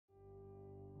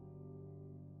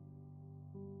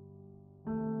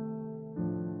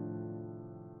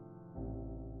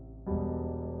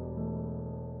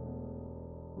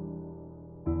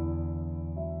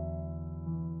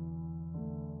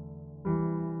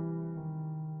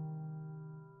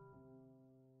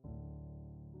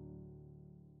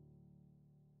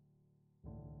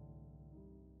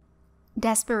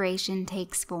Desperation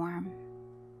takes form.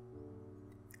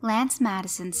 Lance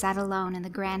Madison sat alone in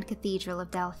the Grand Cathedral of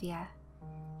Delphia.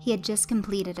 He had just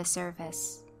completed a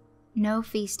service. No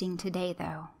feasting today,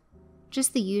 though.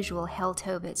 Just the usual Hail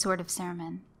Tobit sort of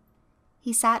sermon.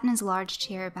 He sat in his large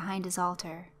chair behind his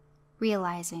altar,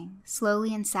 realizing,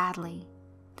 slowly and sadly,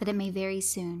 that it may very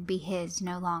soon be his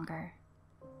no longer.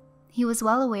 He was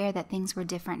well aware that things were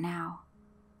different now.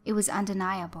 It was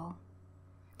undeniable.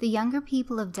 The younger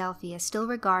people of Delphia still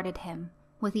regarded him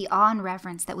with the awe and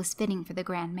reverence that was fitting for the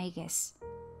Grand Magus.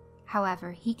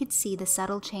 However, he could see the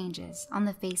subtle changes on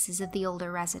the faces of the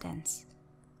older residents.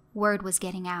 Word was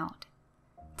getting out.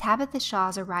 Tabitha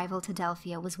Shaw's arrival to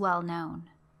Delphia was well known.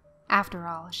 After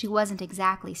all, she wasn't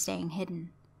exactly staying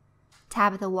hidden.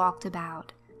 Tabitha walked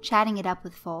about, chatting it up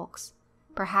with folks,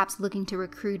 perhaps looking to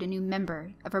recruit a new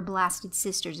member of her blasted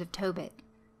Sisters of Tobit.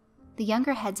 The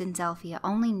younger heads in Delphia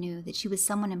only knew that she was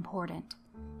someone important,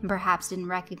 and perhaps didn't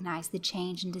recognize the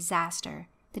change and disaster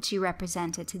that she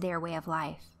represented to their way of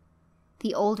life.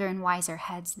 The older and wiser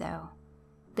heads, though,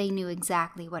 they knew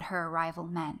exactly what her arrival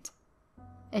meant.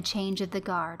 A change of the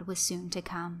guard was soon to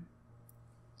come.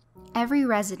 Every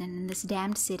resident in this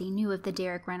damned city knew of the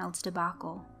Derek Reynolds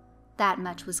debacle. That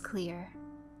much was clear.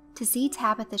 To see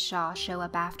Tabitha Shaw show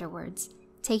up afterwards,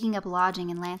 taking up lodging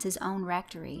in Lance's own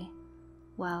rectory,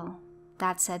 well,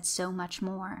 that said so much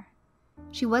more.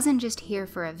 She wasn't just here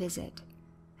for a visit,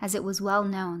 as it was well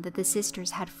known that the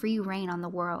sisters had free reign on the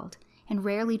world and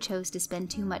rarely chose to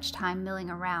spend too much time milling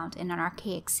around in an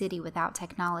archaic city without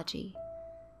technology.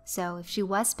 So if she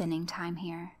was spending time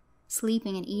here,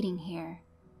 sleeping and eating here,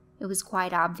 it was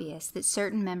quite obvious that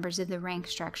certain members of the rank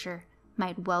structure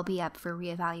might well be up for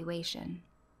reevaluation.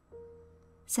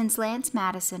 Since Lance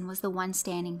Madison was the one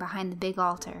standing behind the big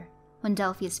altar when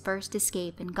Delphia's first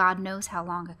escape in God knows how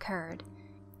long occurred,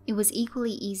 it was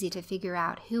equally easy to figure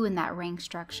out who in that rank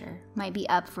structure might be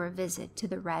up for a visit to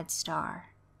the Red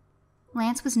Star.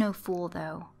 Lance was no fool,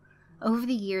 though. Over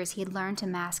the years, he had learned to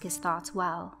mask his thoughts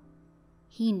well.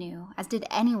 He knew, as did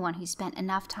anyone who spent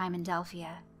enough time in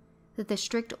Delphia, that the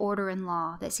strict order and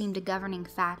law that seemed a governing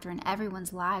factor in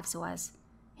everyone's lives was,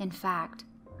 in fact,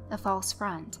 a false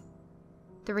front.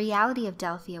 The reality of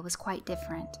Delphia was quite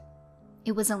different.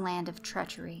 It was a land of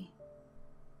treachery.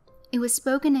 It was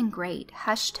spoken in great,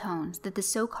 hushed tones that the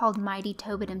so-called mighty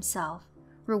Tobit himself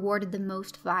rewarded the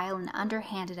most vile and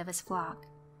underhanded of his flock.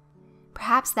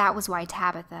 Perhaps that was why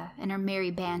Tabitha and her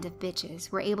merry band of bitches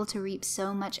were able to reap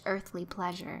so much earthly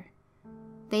pleasure.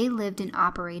 They lived and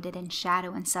operated in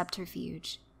shadow and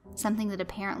subterfuge, something that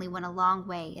apparently went a long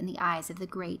way in the eyes of the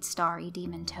great starry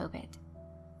demon Tobit.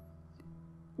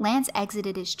 Lance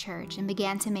exited his church and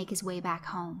began to make his way back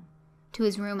home, to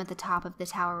his room at the top of the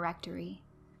Tower Rectory.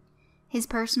 His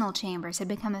personal chambers had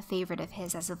become a favorite of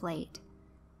his as of late.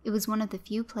 It was one of the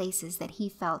few places that he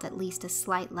felt at least a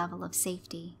slight level of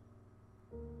safety.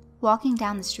 Walking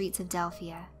down the streets of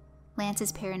Delphia,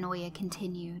 Lance's paranoia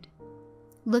continued.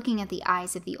 Looking at the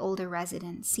eyes of the older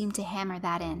residents seemed to hammer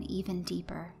that in even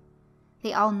deeper.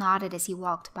 They all nodded as he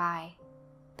walked by,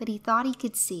 but he thought he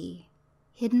could see,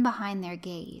 hidden behind their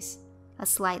gaze, a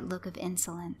slight look of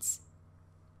insolence.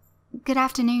 "Good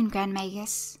afternoon, Grand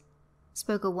Magus,"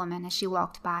 spoke a woman as she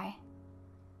walked by.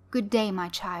 "Good day, my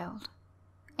child,"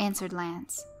 answered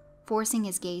Lance, forcing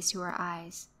his gaze to her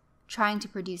eyes, trying to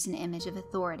produce an image of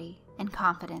authority and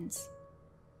confidence.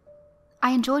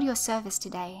 "I enjoyed your service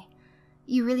today.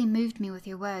 You really moved me with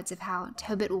your words of how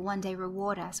Tobit will one day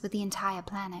reward us with the entire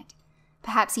planet,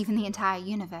 perhaps even the entire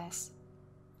universe,"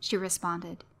 she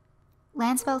responded.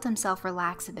 Lance felt himself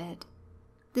relax a bit.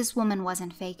 This woman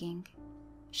wasn't faking.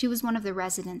 She was one of the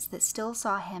residents that still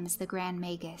saw him as the Grand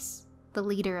Magus, the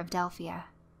leader of Delphia.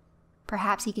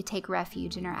 Perhaps he could take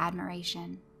refuge in her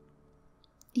admiration.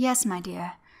 "Yes, my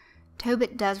dear.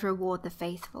 Tobit does reward the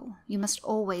faithful. You must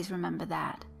always remember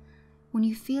that. When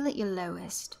you feel at your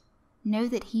lowest, know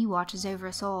that he watches over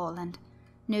us all and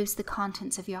knows the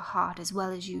contents of your heart as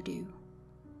well as you do,"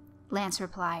 Lance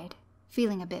replied,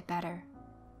 feeling a bit better.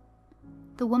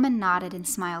 The woman nodded and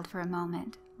smiled for a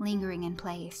moment, lingering in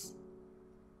place.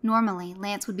 Normally,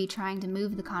 Lance would be trying to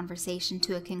move the conversation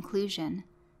to a conclusion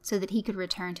so that he could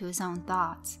return to his own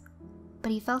thoughts,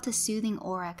 but he felt a soothing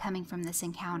aura coming from this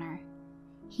encounter.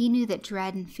 He knew that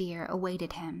dread and fear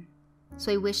awaited him,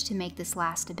 so he wished to make this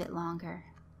last a bit longer.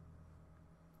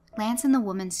 Lance and the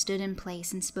woman stood in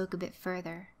place and spoke a bit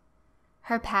further.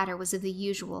 Her patter was of the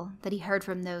usual that he heard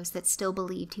from those that still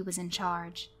believed he was in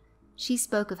charge. She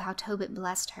spoke of how Tobit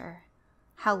blessed her,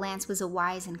 how Lance was a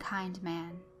wise and kind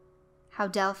man, how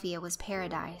Delphia was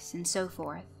paradise, and so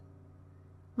forth.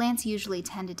 Lance usually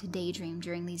tended to daydream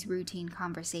during these routine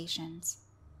conversations.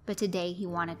 but today he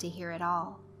wanted to hear it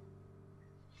all.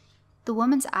 The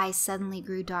woman's eyes suddenly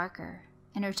grew darker,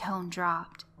 and her tone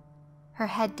dropped. Her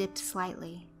head dipped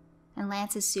slightly, and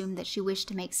Lance assumed that she wished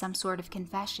to make some sort of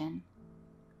confession.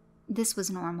 This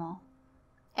was normal.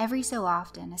 Every so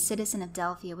often, a citizen of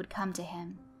Delphia would come to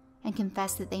him and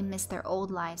confess that they missed their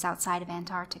old lives outside of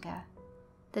Antarctica,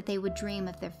 that they would dream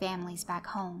of their families back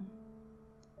home.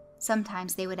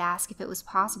 Sometimes they would ask if it was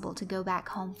possible to go back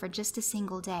home for just a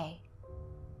single day,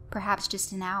 perhaps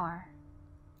just an hour.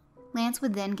 Lance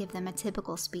would then give them a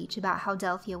typical speech about how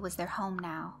Delphia was their home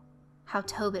now, how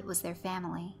Tobit was their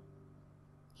family.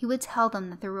 He would tell them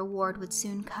that the reward would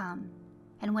soon come,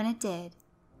 and when it did,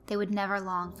 they would never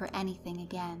long for anything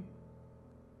again.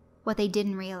 What they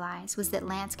didn't realize was that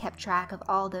Lance kept track of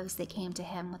all those that came to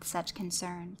him with such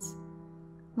concerns.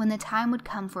 When the time would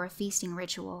come for a feasting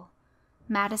ritual,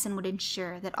 Madison would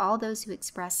ensure that all those who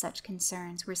expressed such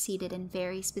concerns were seated in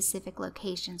very specific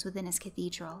locations within his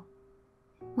cathedral.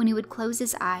 When he would close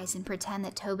his eyes and pretend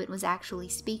that Tobit was actually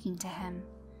speaking to him,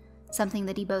 something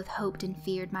that he both hoped and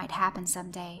feared might happen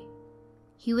someday,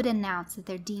 he would announce that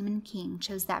their demon king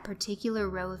chose that particular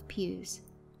row of pews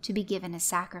to be given as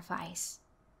sacrifice.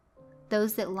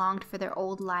 Those that longed for their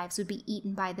old lives would be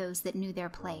eaten by those that knew their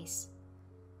place.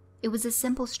 It was a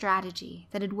simple strategy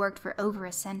that had worked for over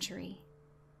a century.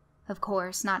 Of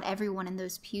course, not everyone in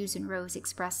those pews and rows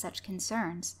expressed such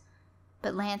concerns,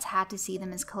 but Lance had to see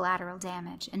them as collateral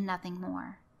damage and nothing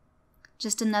more.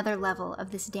 Just another level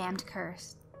of this damned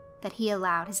curse that he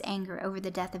allowed his anger over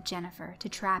the death of Jennifer to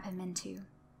trap him into.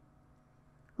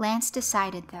 Lance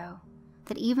decided, though,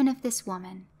 that even if this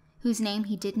woman, whose name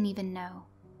he didn't even know,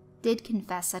 did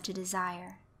confess such a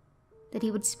desire, that he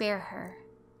would spare her.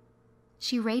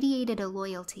 She radiated a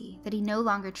loyalty that he no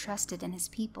longer trusted in his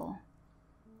people.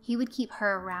 He would keep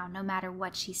her around no matter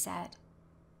what she said.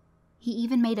 He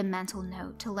even made a mental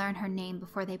note to learn her name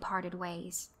before they parted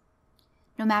ways.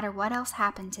 No matter what else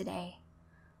happened today,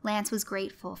 Lance was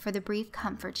grateful for the brief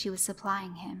comfort she was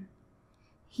supplying him.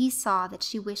 He saw that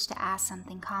she wished to ask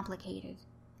something complicated,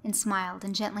 and smiled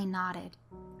and gently nodded,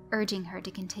 urging her to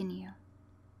continue.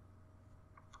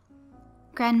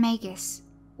 "Grand Magus,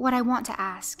 what I want to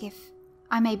ask, if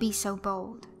I may be so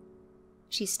bold,"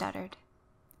 she stuttered.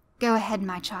 "Go ahead,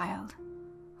 my child.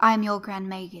 I am your Grand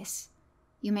Magus.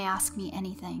 You may ask me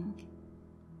anything."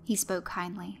 He spoke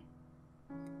kindly.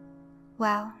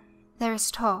 "Well, there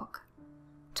is talk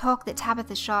that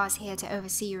Tabitha Shaw is here to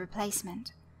oversee your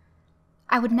replacement.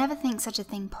 I would never think such a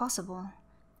thing possible.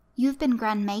 You have been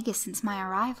Grand Magus since my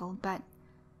arrival, but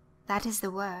that is the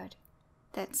word,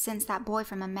 that since that boy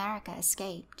from America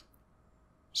escaped."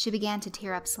 She began to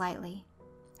tear up slightly,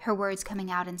 her words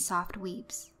coming out in soft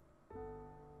weeps.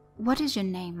 "What is your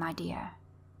name, my dear?"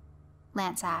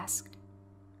 Lance asked.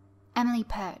 "Emily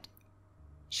Pert,"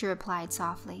 she replied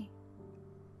softly.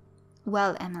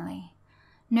 "Well, Emily,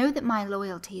 know that my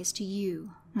loyalty is to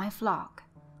you, my flock.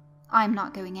 I am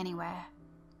not going anywhere,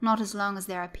 not as long as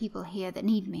there are people here that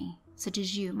need me, such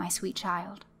as you, my sweet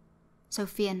child. So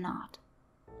fear not,"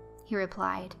 he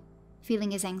replied,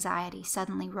 feeling his anxiety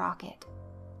suddenly rocket.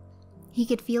 He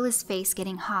could feel his face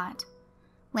getting hot.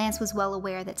 Lance was well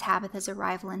aware that Tabitha's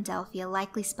arrival in Delphia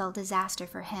likely spelled disaster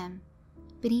for him,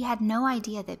 but he had no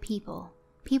idea that people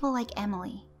like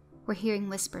Emily, were hearing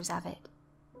whispers of it.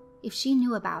 If she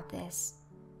knew about this,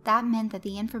 that meant that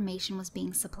the information was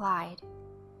being supplied.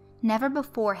 Never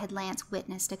before had Lance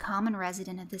witnessed a common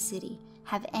resident of the city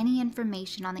have any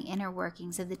information on the inner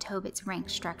workings of the Tobit's rank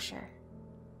structure.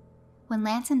 When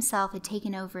Lance himself had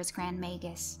taken over as Grand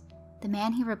Magus, the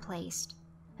man he replaced,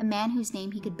 a man whose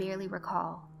name he could barely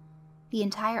recall, the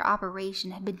entire operation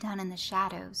had been done in the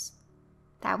shadows.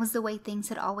 That was the way things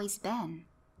had always been.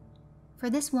 For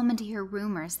this woman to hear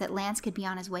rumors that Lance could be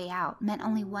on his way out meant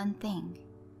only one thing.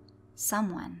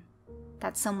 Someone,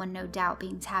 that someone no doubt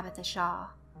being Tabitha Shaw,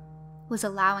 was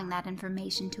allowing that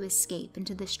information to escape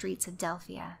into the streets of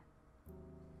Delphia.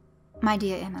 "My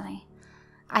dear Emily,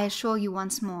 I assure you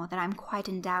once more that I am quite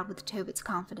endowed with Tobit's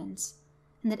confidence,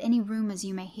 and that any rumors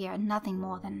you may hear are nothing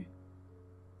more than—"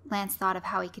 Lance thought of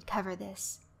how he could cover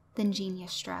this, then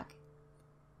genius struck.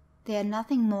 "They are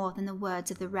nothing more than the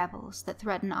words of the rebels that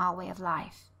threaten our way of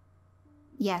life.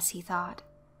 Yes," he thought,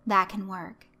 "that can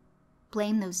work.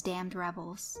 Blame those damned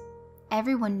rebels.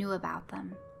 Everyone knew about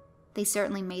them. They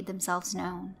certainly made themselves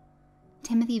known.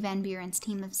 Timothy Van Buren's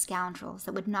team of scoundrels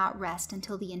that would not rest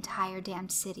until the entire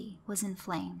damned city was in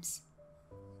flames."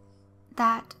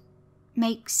 "That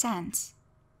makes sense,"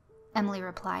 Emily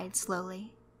replied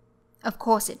slowly. "Of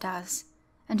course it does,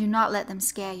 and do not let them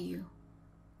scare you.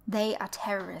 They are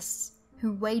terrorists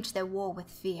who wage their war with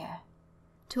fear.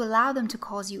 To allow them to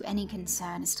cause you any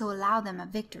concern is to allow them a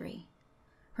victory.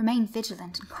 Remain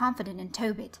vigilant and confident in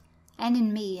Tobit and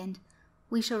in me, and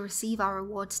we shall receive our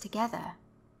rewards together,"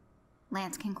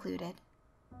 Lance concluded.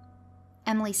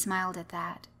 Emily smiled at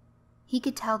that. He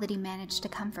could tell that he managed to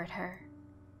comfort her.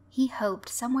 He hoped,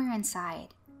 somewhere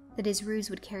inside, that his ruse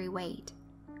would carry weight.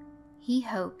 He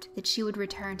hoped that she would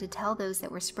return to tell those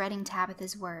that were spreading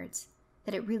Tabitha's words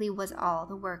that it really was all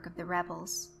the work of the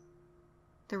rebels.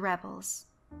 The rebels.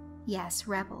 Yes,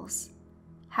 rebels.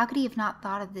 How could he have not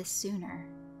thought of this sooner?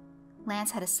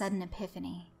 Lance had a sudden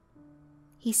epiphany.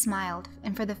 He smiled,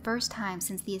 and for the first time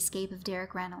since the escape of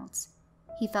Derek Reynolds,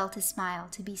 he felt his smile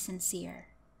to be sincere.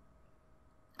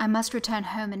 "I must return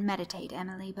home and meditate,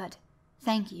 Emily, but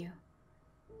thank you.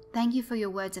 Thank you for your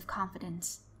words of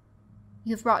confidence.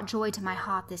 You have brought joy to my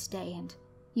heart this day, and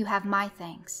you have my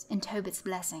thanks and Tobit's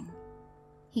blessing,"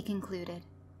 he concluded,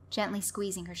 gently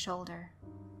squeezing her shoulder.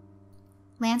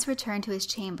 Lance returned to his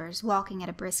chambers, walking at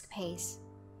a brisk pace.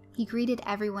 He greeted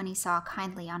everyone he saw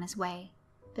kindly on his way,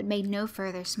 but made no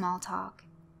further small talk.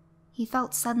 He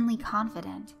felt suddenly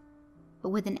confident, but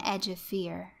with an edge of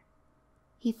fear.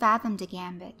 He fathomed a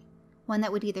gambit, one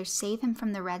that would either save him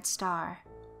from the Red Star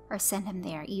or send him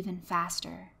there even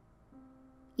faster.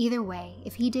 Either way,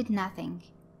 if he did nothing,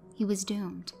 he was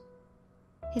doomed.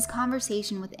 His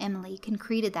conversation with Emily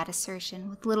concreted that assertion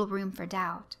with little room for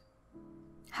doubt.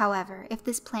 However, if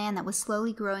this plan that was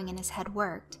slowly growing in his head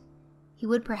worked, he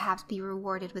would perhaps be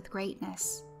rewarded with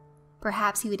greatness.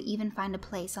 Perhaps he would even find a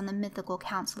place on the mythical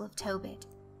Council of Tobit,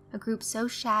 a group so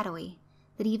shadowy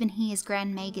that even he as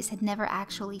Grand Magus had never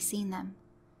actually seen them,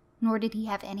 nor did he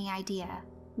have any idea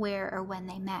where or when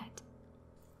they met.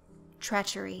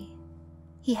 Treachery.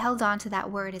 He held on to that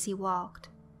word as he walked.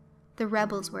 The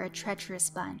rebels were a treacherous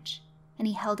bunch, and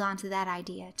he held on to that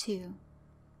idea too.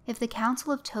 If the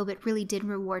Council of Tobit really did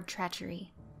reward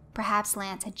treachery, perhaps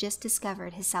Lance had just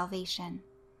discovered his salvation.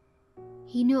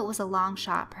 He knew it was a long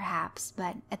shot, perhaps,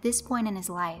 but at this point in his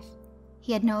life,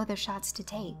 he had no other shots to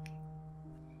take.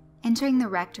 Entering the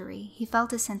rectory, he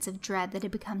felt a sense of dread that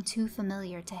had become too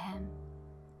familiar to him.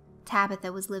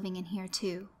 Tabitha was living in here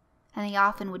too, and they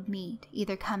often would meet,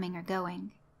 either coming or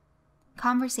going.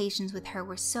 Conversations with her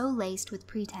were so laced with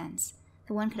pretense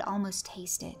that one could almost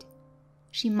taste it.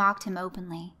 She mocked him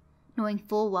openly, knowing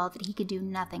full well that he could do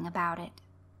nothing about it.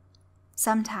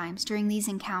 Sometimes, during these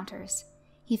encounters,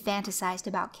 he fantasized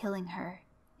about killing her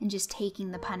and just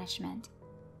taking the punishment.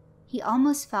 He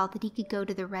almost felt that he could go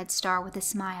to the Red Star with a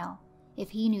smile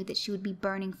if he knew that she would be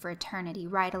burning for eternity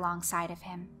right alongside of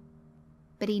him.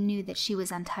 But he knew that she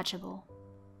was untouchable.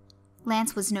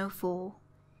 Lance was no fool.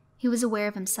 He was aware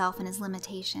of himself and his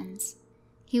limitations.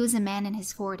 He was a man in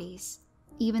his 40s,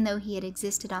 even though he had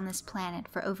existed on this planet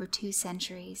for over 2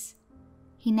 centuries.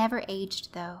 He never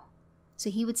aged, though,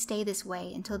 so he would stay this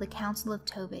way until the Council of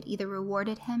Tobit either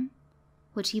rewarded him,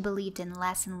 which he believed in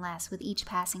less and less with each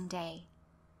passing day,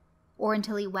 or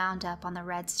until he wound up on the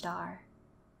Red Star.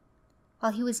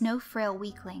 While he was no frail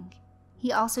weakling,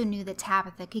 he also knew that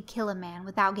Tabitha could kill a man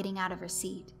without getting out of her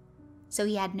seat, so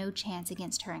he had no chance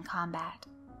against her in combat.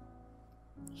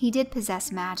 He did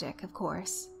possess magic, of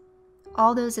course.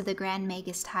 All those of the Grand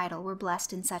Magus title were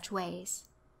blessed in such ways.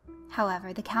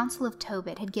 However, the Council of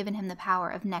Tobit had given him the power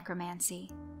of necromancy.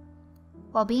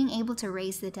 While being able to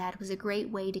raise the dead was a great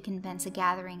way to convince a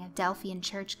gathering of Delphian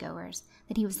churchgoers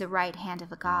that he was the right hand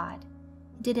of a god,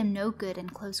 it did him no good in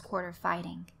close-quarter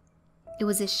fighting. It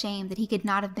was a shame that he could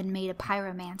not have been made a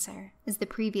pyromancer, as the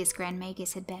previous Grand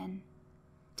Magus had been.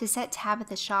 To set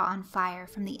Tabitha Shaw on fire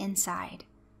from the inside,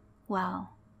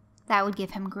 well, that would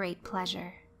give him great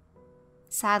pleasure.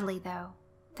 Sadly, though,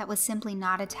 that was simply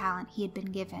not a talent he had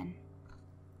been given.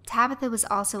 Tabitha was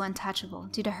also untouchable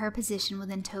due to her position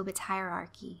within Tobit's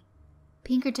hierarchy.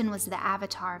 Pinkerton was the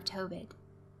avatar of Tobit,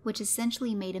 which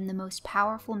essentially made him the most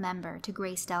powerful member to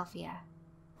grace Delphia,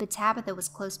 but Tabitha was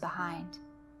close behind.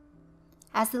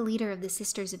 As the leader of the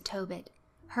Sisters of Tobit,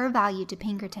 her value to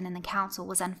Pinkerton and the Council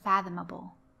was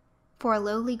unfathomable. For a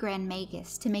lowly Grand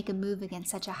Magus to make a move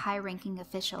against such a high-ranking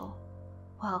official,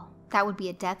 well, that would be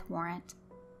a death warrant.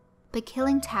 But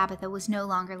killing Tabitha was no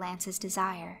longer Lance's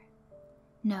desire.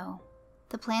 No,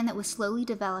 the plan that was slowly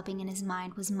developing in his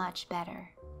mind was much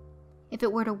better. If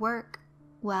it were to work,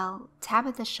 well,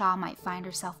 Tabitha Shaw might find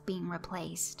herself being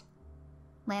replaced.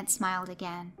 Lance smiled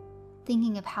again,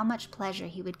 thinking of how much pleasure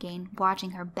he would gain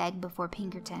watching her beg before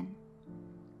Pinkerton.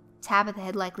 Tabitha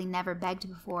had likely never begged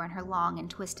before in her long and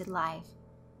twisted life,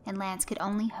 and Lance could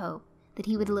only hope that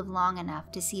he would live long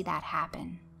enough to see that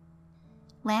happen.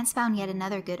 Lance found yet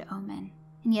another good omen,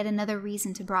 and yet another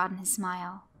reason to broaden his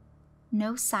smile.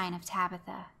 No sign of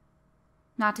Tabitha.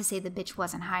 Not to say the bitch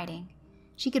wasn't hiding.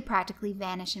 She could practically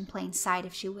vanish in plain sight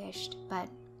if she wished, but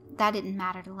that didn't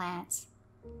matter to Lance.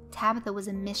 Tabitha was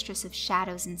a mistress of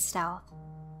shadows and stealth,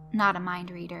 not a mind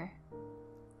reader.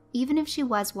 Even if she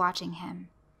was watching him,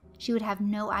 she would have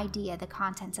no idea the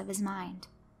contents of his mind.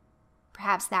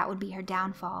 Perhaps that would be her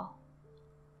downfall.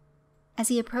 As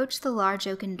he approached the large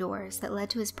oaken doors that led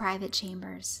to his private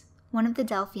chambers, one of the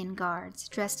Delphian guards,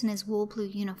 dressed in his wool-blue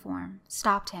uniform,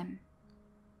 stopped him.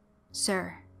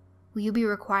 "Sir, will you be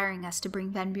requiring us to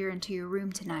bring Van Buren to your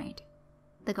room tonight?"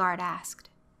 the guard asked.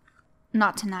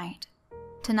 "Not tonight.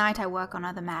 Tonight I work on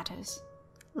other matters,"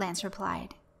 Lance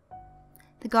replied.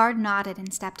 The guard nodded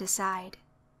and stepped aside.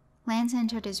 Lance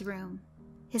entered his room,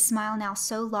 his smile now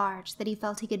so large that he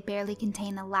felt he could barely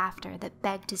contain the laughter that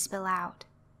begged to spill out.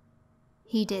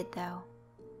 He did, though.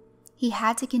 He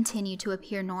had to continue to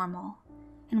appear normal,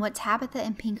 and what Tabitha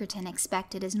and Pinkerton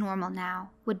expected as normal now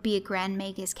would be a Grand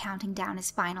Magus counting down his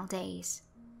final days.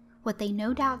 What they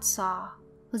no doubt saw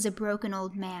was a broken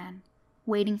old man,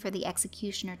 waiting for the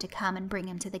executioner to come and bring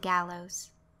him to the gallows.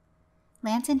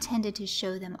 Lance intended to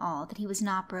show them all that he was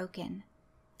not broken,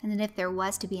 and that if there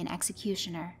was to be an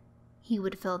executioner, he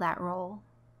would fill that role.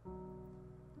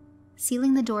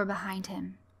 Sealing the door behind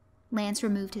him, Lance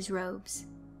removed his robes.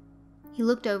 He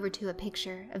looked over to a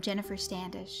picture of Jennifer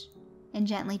Standish and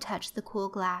gently touched the cool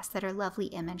glass that her lovely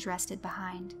image rested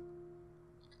behind.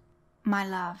 "My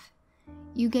love,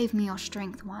 you gave me your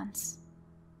strength once.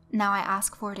 Now I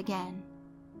ask for it again.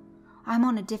 I'm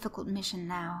on a difficult mission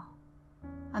now.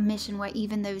 A mission where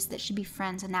even those that should be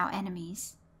friends are now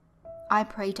enemies. I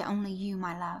pray to only you,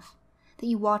 my love, that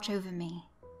you watch over me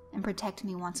and protect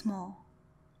me once more.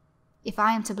 If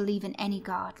I am to believe in any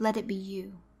god, let it be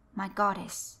you, my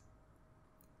goddess."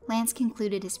 Lance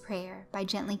concluded his prayer by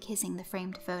gently kissing the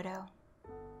framed photo.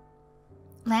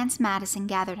 Lance Madison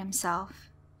gathered himself.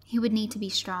 He would need to be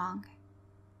strong.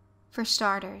 For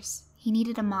starters, he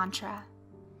needed a mantra.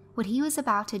 What he was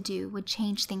about to do would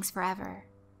change things forever,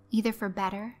 either for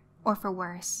better or for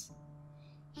worse.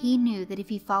 He knew that if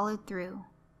he followed through,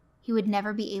 he would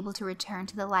never be able to return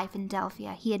to the life in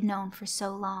Delphia he had known for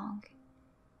so long.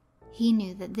 He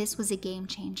knew that this was a game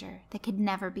changer that could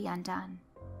never be undone.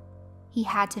 He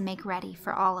had to make ready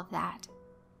for all of that.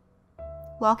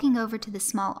 Walking over to the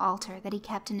small altar that he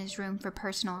kept in his room for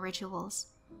personal rituals,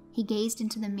 he gazed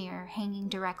into the mirror hanging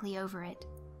directly over it.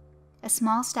 A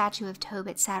small statue of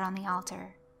Tobit sat on the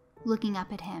altar, looking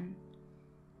up at him,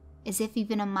 as if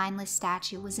even a mindless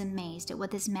statue was amazed at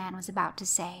what this man was about to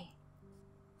say.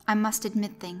 "I must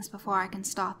admit things before I can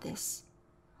start this.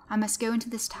 I must go into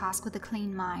this task with a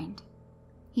clean mind,"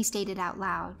 he stated out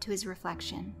loud to his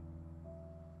reflection.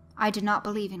 "I do not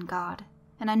believe in God,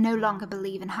 and I no longer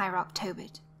believe in Hyraaq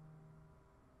Tobit."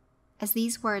 As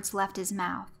these words left his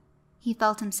mouth, he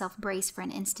felt himself brace for an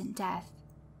instant death.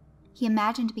 He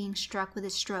imagined being struck with a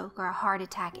stroke or a heart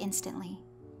attack instantly.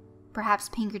 Perhaps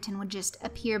Pinkerton would just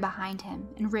appear behind him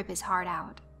and rip his heart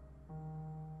out.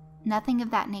 Nothing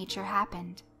of that nature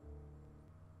happened.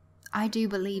 "I do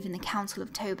believe in the Council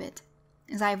of Tobit,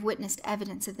 as I have witnessed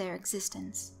evidence of their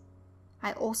existence.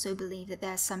 I also believe that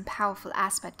there is some powerful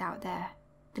aspect out there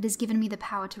that has given me the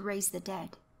power to raise the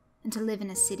dead and to live in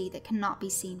a city that cannot be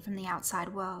seen from the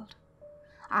outside world.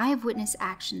 I have witnessed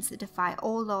actions that defy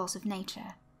all laws of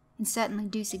nature and certainly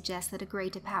do suggest that a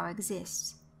greater power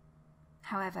exists.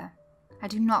 However, I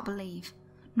do not believe,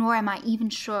 nor am I even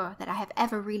sure that I have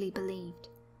ever really believed,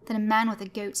 that a man with a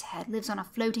goat's head lives on a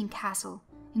floating castle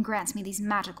and grants me these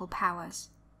magical powers."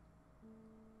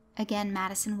 Again,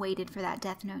 Madison waited for that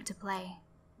death note to play.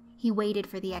 He waited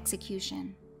for the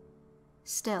execution.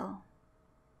 Still,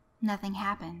 nothing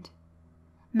happened.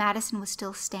 Madison was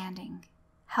still standing,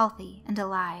 healthy and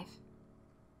alive.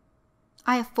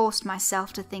 "I have forced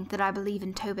myself to think that I believe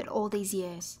in Tobit all these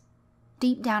years.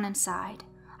 Deep down inside,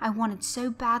 I wanted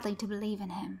so badly to believe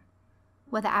in him,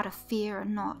 whether out of fear or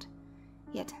not,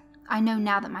 yet I know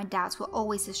now that my doubts were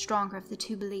always the stronger of the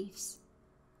two beliefs.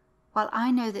 While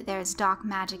I know that there is dark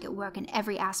magic at work in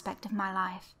every aspect of my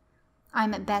life, I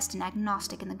am at best an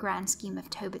agnostic in the grand scheme of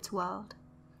Tobit's world.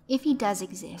 If he does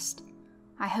exist,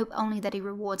 I hope only that he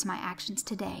rewards my actions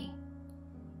today.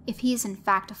 If he is in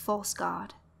fact a false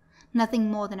god, nothing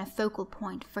more than a focal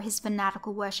point for his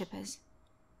fanatical worshippers,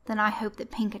 then I hope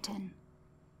that Pinkerton,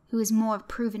 who is more of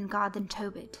proven god than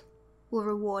Tobit, will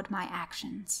reward my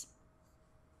actions."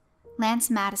 Lance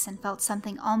Madison felt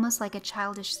something almost like a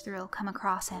childish thrill come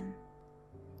across him.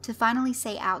 To finally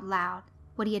say out loud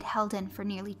what he had held in for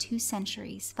nearly 2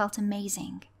 centuries felt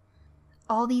amazing.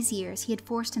 All these years he had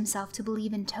forced himself to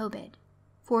believe in Tobit,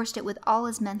 forced it with all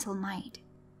his mental might,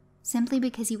 simply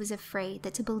because he was afraid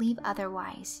that to believe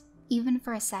otherwise, even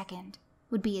for a second,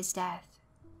 would be his death.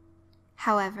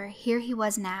 However, here he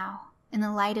was now, in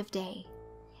the light of day,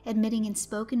 admitting in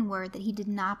spoken word that he did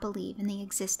not believe in the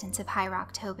existence of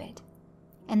Hyraaq Tobit,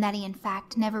 and that he in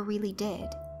fact never really did,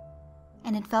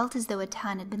 and it felt as though a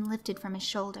ton had been lifted from his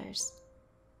shoulders.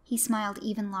 He smiled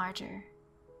even larger.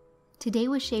 Today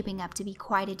was shaping up to be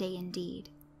quite a day indeed,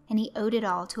 and he owed it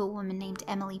all to a woman named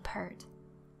Emily Pert.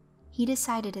 He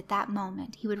decided at that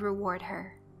moment he would reward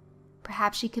her.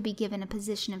 Perhaps she could be given a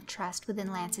position of trust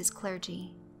within Lance's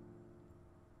clergy.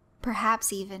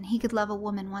 Perhaps even he could love a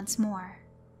woman once more.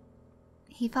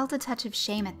 He felt a touch of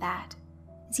shame at that,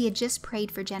 as he had just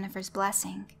prayed for Jennifer's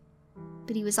blessing,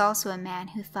 but he was also a man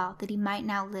who felt that he might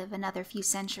now live another few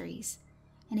centuries,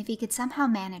 and if he could somehow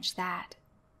manage that,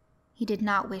 he did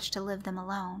not wish to live them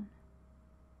alone.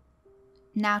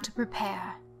 "Now to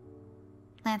prepare,"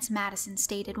 Lance Madison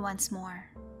stated once more.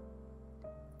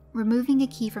 Removing a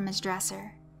key from his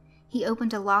dresser, he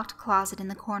opened a locked closet in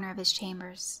the corner of his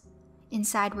chambers.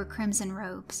 Inside were crimson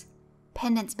robes,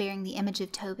 pendants bearing the image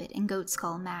of Tobit and goat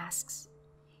skull masks.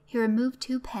 He removed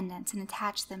 2 pendants and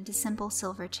attached them to simple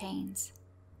silver chains.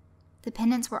 The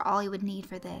pendants were all he would need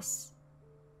for this.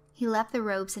 He left the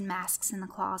robes and masks in the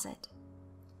closet.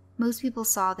 Most people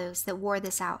saw those that wore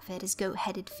this outfit as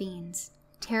goat-headed fiends,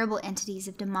 terrible entities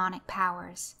of demonic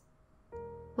powers.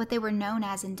 What they were known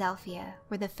as in Delphia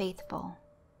were the Faithful.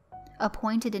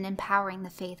 Appointed and empowering the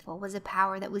Faithful was a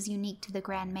power that was unique to the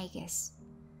Grand Magus.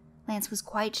 Lance was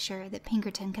quite sure that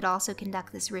Pinkerton could also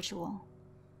conduct this ritual,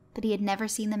 but he had never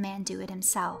seen the man do it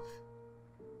himself.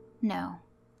 No,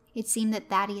 it seemed that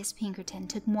Thaddeus Pinkerton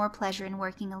took more pleasure in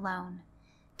working alone,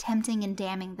 tempting and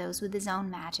damning those with his own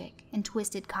magic and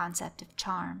twisted concept of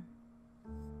charm.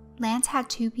 Lance had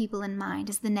 2 people in mind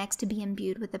as the next to be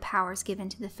imbued with the powers given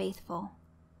to the Faithful.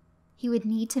 He would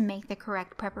need to make the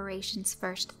correct preparations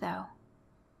first, though.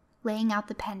 Laying out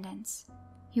the pendants,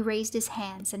 he raised his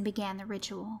hands and began the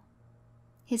ritual.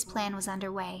 His plan was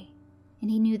underway,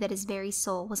 and he knew that his very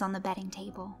soul was on the betting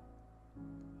table.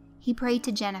 He prayed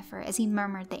to Jennifer as he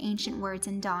murmured the ancient words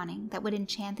in dawning that would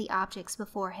enchant the objects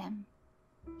before him.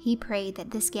 He prayed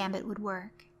that this gambit would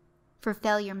work, for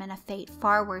failure meant a fate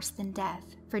far worse than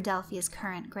death for Delphia's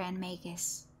current Grand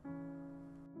Magus.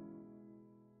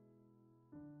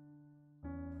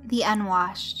 The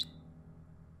Unwashed.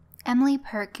 Emily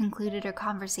Pert concluded her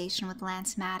conversation with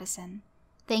Lance Madison,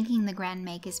 thanking the Grand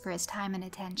Magus for his time and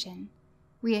attention,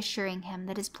 reassuring him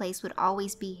that his place would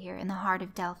always be here in the heart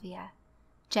of Delphia,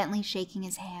 gently shaking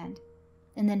his hand,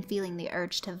 and then feeling the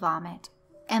urge to vomit.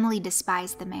 Emily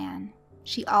despised the man.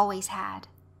 She always had.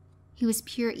 He was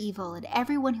pure evil, and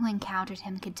everyone who encountered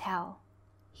him could tell.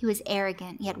 He was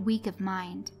arrogant, yet weak of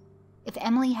mind. If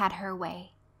Emily had her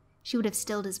way, she would have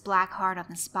stilled his black heart on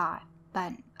the spot,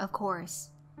 but, of course,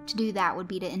 to do that would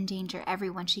be to endanger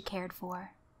everyone she cared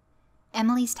for.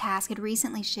 Emily's task had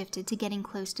recently shifted to getting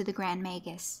close to the Grand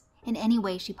Magus, in any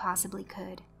way she possibly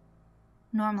could.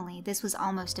 Normally, this was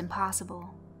almost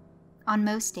impossible. On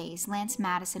most days, Lance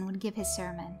Madison would give his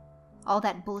sermon, all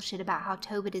that bullshit about how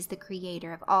Tobit is the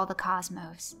creator of all the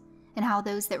cosmos, and how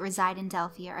those that reside in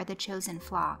Delphia are the chosen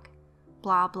flock,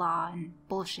 blah blah and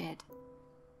bullshit.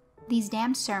 These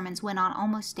damned sermons went on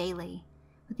almost daily,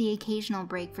 with the occasional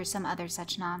break for some other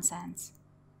such nonsense.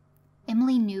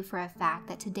 Emily knew for a fact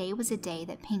that today was a day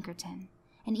that Pinkerton,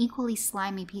 an equally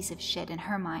slimy piece of shit in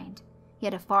her mind,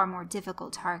 yet a far more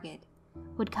difficult target,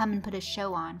 would come and put a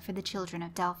show on for the children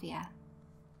of Delphia.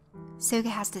 Soga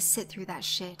has to sit through that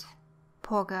shit.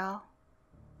 Poor girl,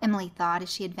 Emily thought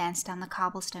as she advanced down the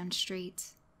cobblestone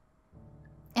streets.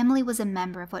 Emily was a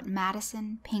member of what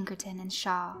Madison, Pinkerton, and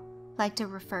Shaw liked to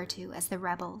refer to as the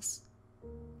Rebels.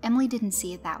 Emily didn't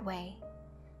see it that way.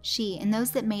 She and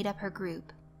those that made up her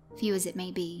group, few as it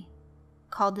may be,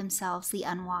 called themselves the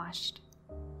Unwashed.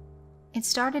 It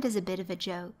started as a bit of a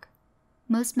joke.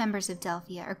 Most members of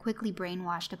Delphia are quickly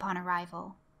brainwashed upon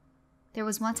arrival. There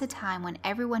was once a time when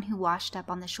everyone who washed up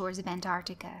on the shores of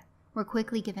Antarctica were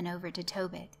quickly given over to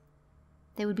Tobit.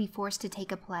 They would be forced to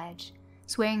take a pledge,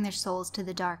 swearing their souls to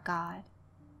the dark god.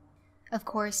 Of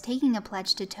course, taking a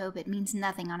pledge to Tobit means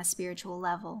nothing on a spiritual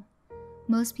level.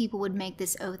 Most people would make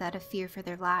this oath out of fear for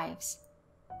their lives.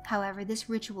 However, this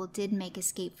ritual did make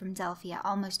escape from Delphia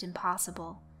almost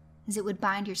impossible, as it would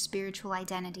bind your spiritual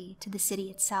identity to the city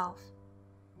itself.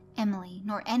 Emily,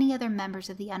 nor any other members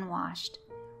of the Unwashed,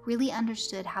 really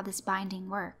understood how this binding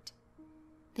worked.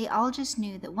 They all just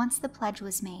knew that once the pledge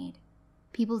was made,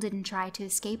 people didn't try to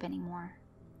escape anymore.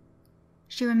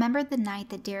 She remembered the night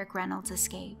that Derek Reynolds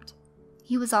escaped.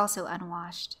 He was also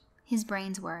unwashed. His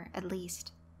brains were, at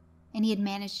least, and he had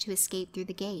managed to escape through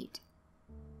the gate.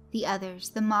 The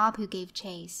others, the mob who gave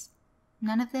chase,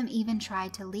 None of them even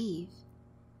tried to leave.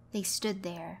 They stood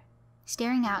there,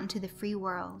 staring out into the free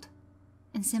world,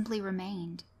 and simply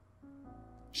remained.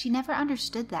 She never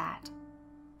understood that.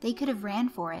 They could have ran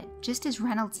for it, just as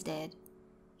Reynolds did,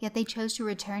 yet they chose to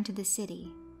return to the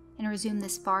city and resume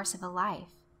this farce of a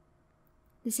life.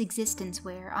 This existence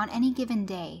where, on any given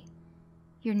day,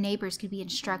 your neighbors could be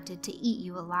instructed to eat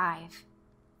you alive.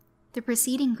 The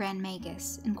preceding Grand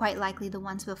Magus, and quite likely the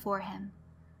ones before him,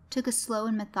 took a slow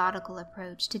and methodical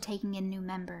approach to taking in new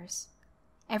members.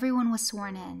 Everyone was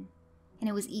sworn in, and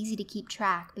it was easy to keep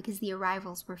track because the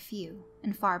arrivals were few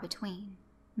and far between.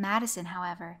 Madison,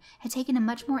 however, had taken a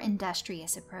much more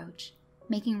industrious approach,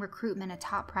 making recruitment a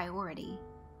top priority.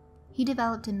 He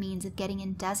developed a means of getting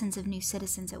in dozens of new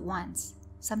citizens at once,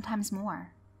 sometimes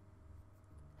more.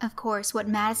 Of course, what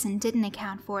Madison didn't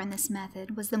account for in this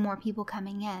method was the more people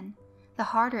coming in, the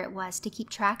harder it was to keep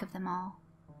track of them all.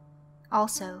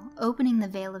 Also, opening the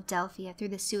Vale of Delphia through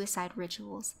the suicide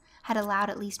rituals had allowed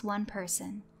at least one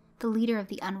person, the leader of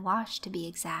the Unwashed to be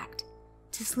exact,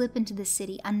 to slip into the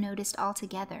city unnoticed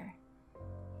altogether.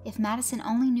 If Madison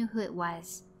only knew who it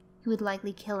was, he would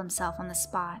likely kill himself on the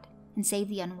spot and save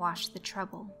the Unwashed the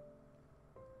trouble.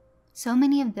 So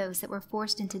many of those that were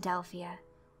forced into Delphia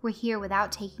were here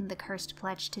without taking the cursed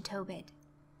pledge to Tobit.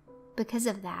 Because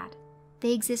of that,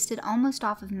 they existed almost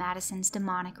off of Madison's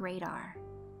demonic radar.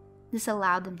 This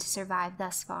allowed them to survive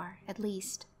thus far, at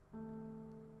least.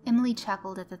 Emily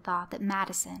chuckled at the thought that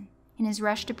Madison, in his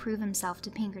rush to prove himself to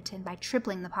Pinkerton by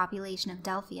tripling the population of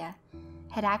Delphia,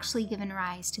 had actually given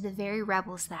rise to the very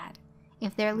rebels that,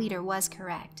 if their leader was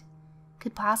correct,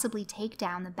 could possibly take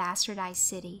down the bastardized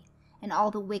city and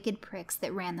all the wicked pricks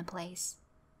that ran the place.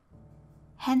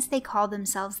 Hence they called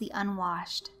themselves the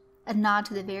Unwashed, a nod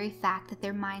to the very fact that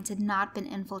their minds had not been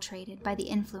infiltrated by the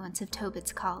influence of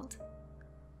Tobit's cult.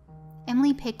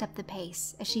 Emily picked up the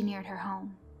pace as she neared her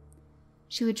home.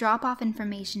 She would drop off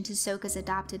information to Soka's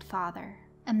adopted father,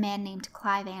 a man named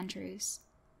Clive Andrews.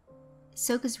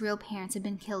 Soka's real parents had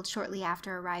been killed shortly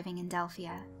after arriving in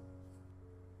Delphia.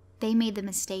 They made the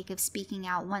mistake of speaking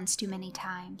out once too many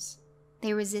times.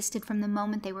 They resisted from the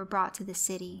moment they were brought to the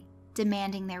city,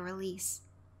 demanding their release.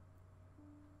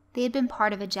 They had been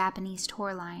part of a Japanese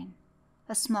tour line,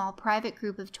 a small private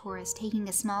group of tourists taking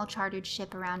a small chartered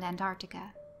ship around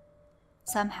Antarctica.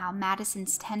 Somehow,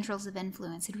 Madison's tendrils of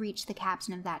influence had reached the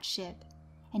captain of that ship,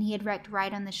 and he had wrecked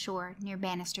right on the shore near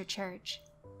Bannister Church.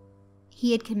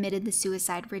 He had committed the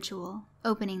suicide ritual,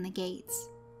 opening the gates.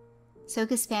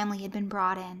 Soka's family had been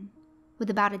brought in, with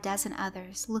about a dozen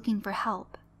others looking for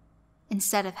help.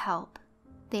 Instead of help,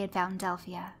 they had found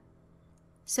Delphia.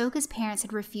 Soka's parents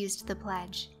had refused the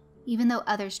pledge, even though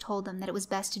others told them that it was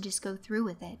best to just go through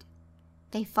with it.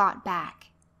 They fought back.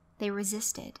 They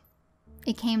resisted.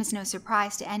 It came as no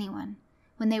surprise to anyone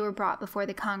when they were brought before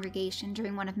the congregation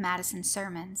during one of Madison's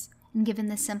sermons and given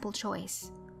the simple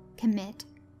choice: commit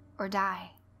or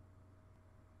die.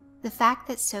 The fact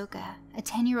that Soka, a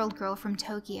 10-year-old girl from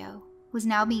Tokyo, was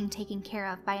now being taken care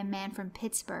of by a man from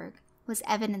Pittsburgh was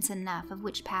evidence enough of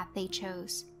which path they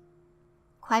chose.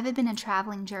 Clive had been a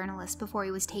traveling journalist before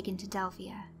he was taken to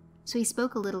Delphia, so he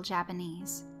spoke a little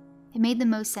Japanese. It made the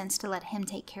most sense to let him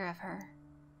take care of her.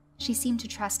 She seemed to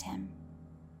trust him.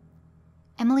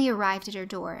 Emily arrived at her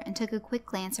door and took a quick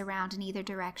glance around in either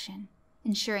direction,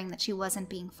 ensuring that she wasn't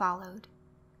being followed.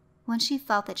 Once she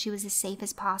felt that she was as safe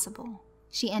as possible,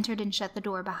 she entered and shut the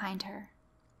door behind her.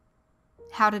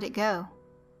 "How did it go?"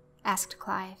 asked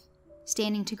Clive,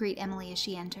 standing to greet Emily as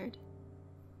she entered.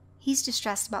 "He's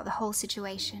distressed about the whole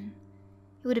situation.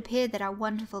 It would appear that our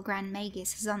wonderful Grand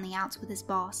Magus is on the outs with his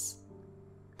boss.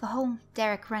 The whole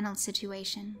Derek Reynolds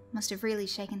situation must have really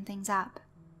shaken things up.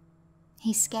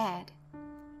 He's scared.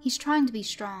 He's trying to be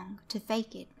strong, to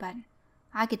fake it, but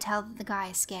I could tell that the guy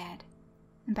is scared,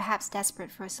 and perhaps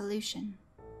desperate for a solution."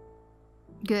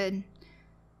 "Good.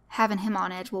 Having him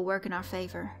on edge will work in our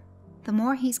favor. The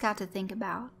more he's got to think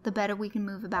about, the better we can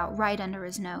move about right under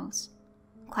his nose,"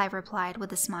 Clive replied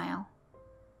with a smile.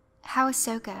 "How is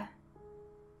Soka?"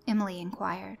 Emily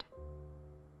inquired.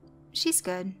 "She's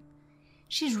good.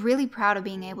 She's really proud of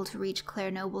being able to reach Claire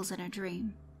Nobles in her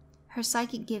dream. Her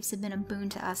psychic gifts have been a boon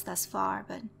to us thus far,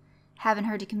 but having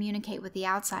her to communicate with the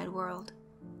outside world,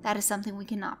 that is something we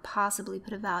cannot possibly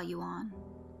put a value on,"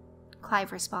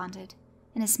 Clive responded,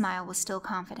 and his smile was still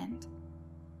confident.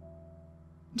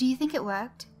 "Do you think it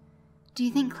worked? Do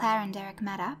you think Claire and Derek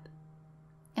met up?"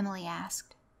 Emily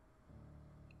asked.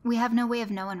 "We have no way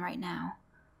of knowing right now,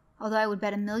 although I would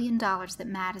bet $1 million that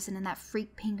Madison and that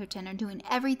freak Pinkerton are doing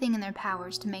everything in their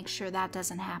powers to make sure that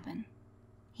doesn't happen,"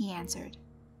 he answered.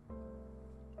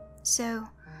 "So,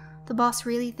 the boss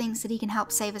really thinks that he can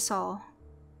help save us all?"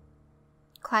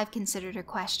 Clive considered her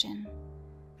question.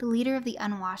 The leader of the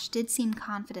Unwashed did seem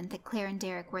confident that Claire and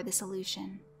Derek were the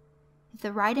solution. If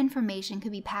the right information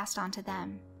could be passed on to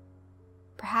them,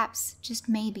 perhaps, just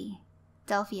maybe,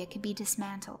 Delphia could be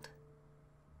dismantled.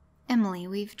 Emily,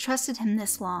 we've trusted him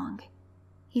this long.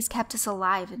 He's kept us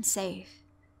alive and safe.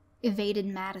 Evaded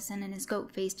Madison and his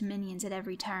goat-faced minions at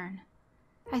every turn.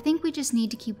 I think we just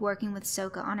need to keep working with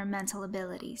Soka on her mental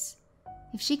abilities.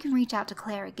 If she can reach out to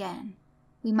Claire again,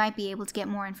 we might be able to get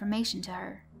more information to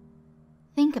her.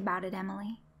 Think about it,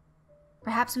 Emily.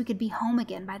 Perhaps we could be home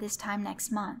again by this time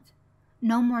next month.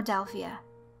 No more Delphia.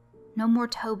 No more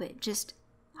Tobit, just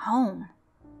home,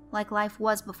 like life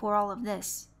was before all of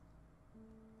this.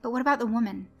 But what about the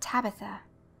woman, Tabitha?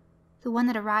 The one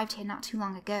that arrived here not too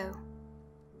long ago.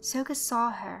 Soka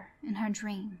saw her in her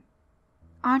dream.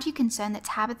 Aren't you concerned that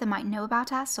Tabitha might know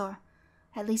about us, or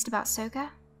at least about Soka?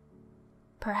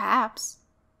 Perhaps,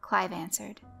 Clive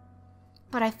answered.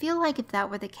 But I feel like if that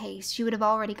were the case, she would have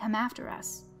already come after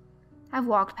us. I've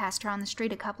walked past her on the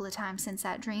street a couple of times since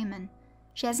that dream, and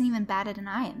she hasn't even batted an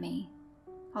eye at me,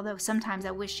 although sometimes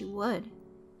I wish she would.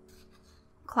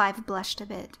 Clive blushed a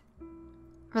bit.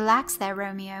 Relax there,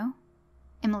 Romeo,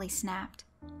 Emily snapped.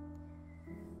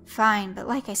 Fine, but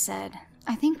like I said,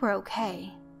 I think we're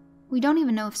okay. We don't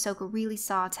even know if Soka really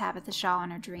saw Tabitha Shaw in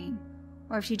her dream,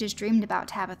 or if she just dreamed about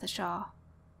Tabitha Shaw.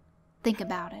 Think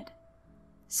about it.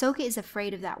 Soka is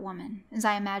afraid of that woman, as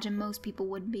I imagine most people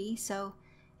would be, so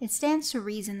it stands to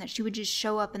reason that she would just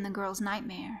show up in the girl's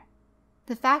nightmare.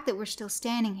 The fact that we're still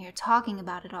standing here talking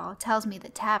about it all tells me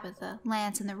that Tabitha,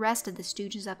 Lance, and the rest of the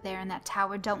stooges up there in that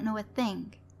tower don't know a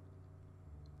thing.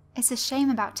 It's a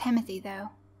shame about Timothy, though,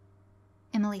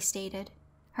 Emily stated,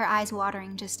 her eyes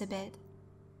watering just a bit.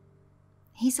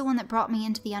 He's the one that brought me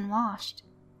into the Unwashed.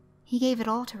 He gave it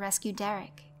all to rescue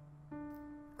Derek.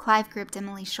 Clive gripped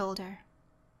Emily's shoulder.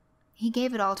 He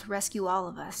gave it all to rescue all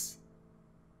of us.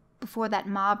 Before that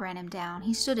mob ran him down,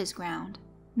 he stood his ground,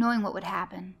 knowing what would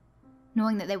happen,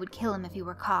 knowing that they would kill him if he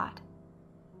were caught.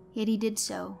 Yet he did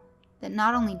so, that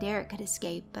not only Derek could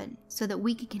escape, but so that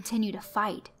we could continue to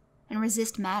fight and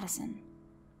resist Madison.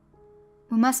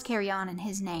 We must carry on in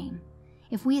his name.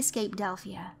 If we escape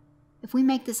Delphia, if we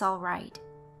make this all right,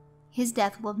 his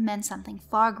death will have meant something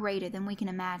far greater than we can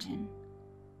imagine.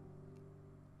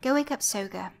 Go wake up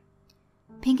Soka.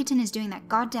 Pinkerton is doing that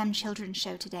goddamn children's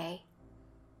show today.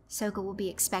 Soka will be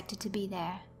expected to be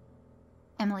there,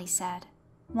 Emily said,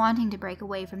 wanting to break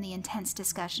away from the intense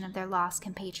discussion of their lost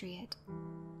compatriot.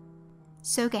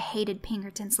 Soka hated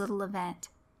Pinkerton's little event.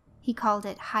 He called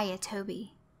it Hiya,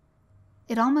 Toby.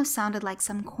 It almost sounded like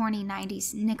some corny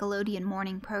 90s Nickelodeon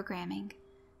morning programming,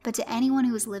 but to anyone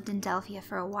who has lived in Delphia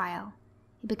for a while,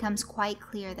 it becomes quite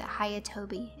clear that Hiya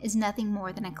Toby is nothing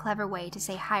more than a clever way to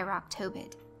say Hyraaq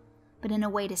Tobit, but in a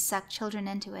way to suck children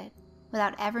into it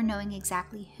without ever knowing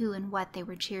exactly who and what they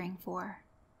were cheering for.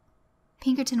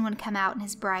 Pinkerton would come out in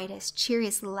his brightest,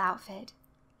 cheeriest little outfit.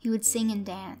 He would sing and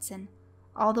dance, and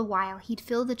all the while he'd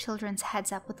fill the children's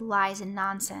heads up with lies and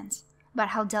nonsense about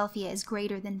how Delphia is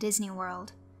greater than Disney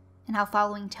World, and how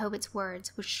following Tobit's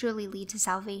words would surely lead to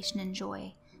salvation and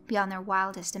joy beyond their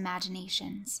wildest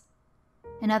imaginations.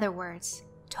 In other words,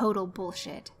 total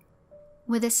bullshit.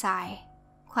 With a sigh,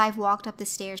 Clive walked up the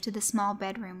stairs to the small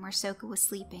bedroom where Soka was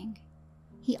sleeping.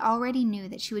 He already knew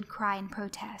that she would cry in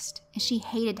protest, as she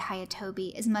hated Hiya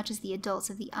Toby as much as the adults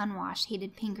of the Unwashed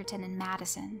hated Pinkerton and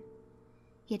Madison.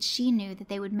 Yet she knew that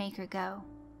they would make her go.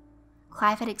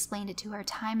 Clive had explained it to her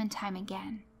time and time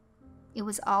again. It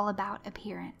was all about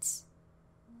appearance.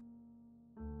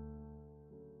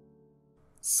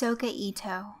 Soka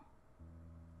Ito.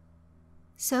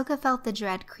 Soka felt the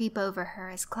dread creep over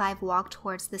her as Clive walked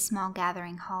towards the small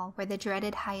gathering hall where the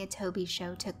dreaded Hiya Toby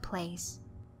show took place.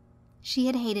 She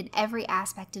had hated every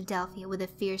aspect of Delphia with a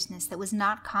fierceness that was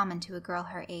not common to a girl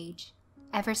her age,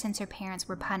 ever since her parents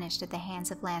were punished at the hands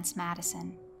of Lance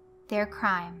Madison. Their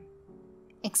crime,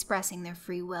 expressing their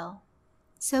free will.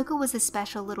 Soka was a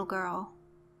special little girl.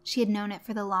 She had known it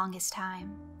for the longest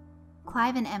time.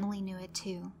 Clive and Emily knew it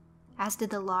too, as did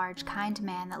the large, kind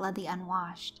man that led the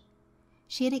Unwashed.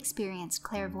 She had experienced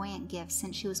clairvoyant gifts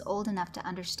since she was old enough to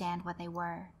understand what they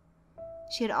were.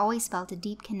 She had always felt a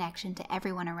deep connection to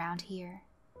everyone around here.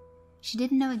 She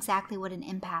didn't know exactly what an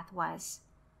empath was,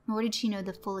 nor did she know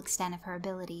the full extent of her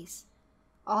abilities.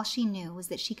 All she knew was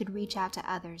that she could reach out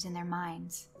to others in their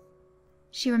minds.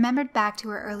 She remembered back to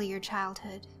her earlier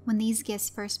childhood, when these gifts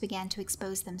first began to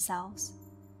expose themselves.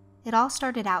 It all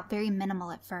started out very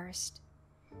minimal at first.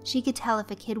 She could tell if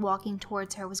a kid walking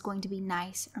towards her was going to be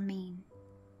nice or mean.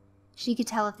 She could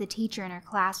tell if the teacher in her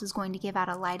class was going to give out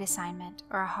a light assignment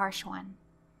or a harsh one.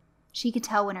 She could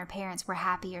tell when her parents were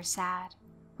happy or sad,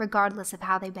 regardless of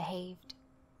how they behaved.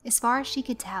 As far as she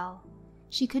could tell,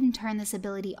 she couldn't turn this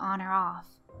ability on or off.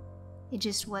 It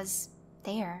just was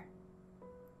there.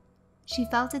 She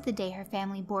felt it the day her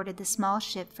family boarded the small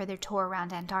ship for their tour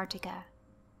around Antarctica.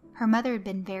 Her mother had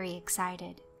been very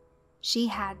excited. She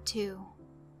had too.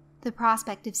 The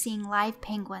prospect of seeing live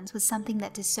penguins was something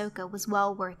that to Soka was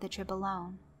well worth the trip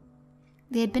alone.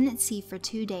 They had been at sea for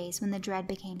 2 days when the dread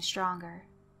became stronger.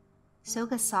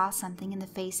 Soka saw something in the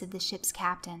face of the ship's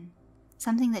captain,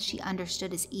 something that she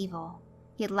understood as evil,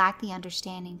 yet lacked the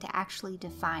understanding to actually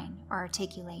define or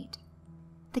articulate.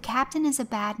 "The captain is a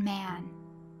bad man,"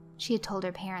 she had told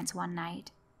her parents one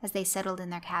night as they settled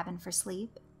in their cabin for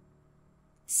sleep.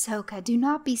 "Soka, do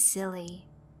not be silly,"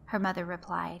 her mother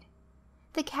replied.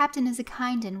 "The captain is a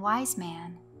kind and wise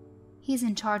man. He is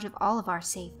in charge of all of our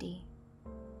safety."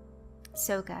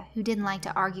 Soka, who didn't like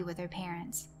to argue with her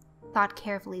parents, thought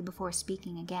carefully before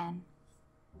speaking again.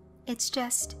 "It's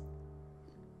just,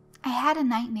 I had a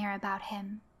nightmare about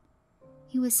him.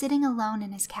 He was sitting alone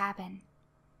in his cabin.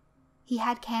 He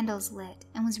had candles lit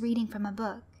and was reading from a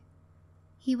book.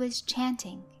 He was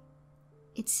chanting.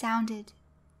 It sounded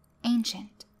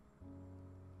ancient.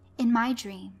 In my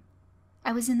dream,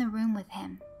 I was in the room with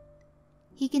him.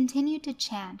 He continued to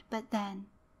chant, but then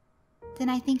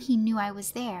I think he knew I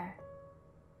was there.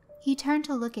 He turned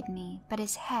to look at me, but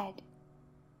his head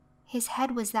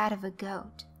was that of a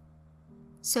goat."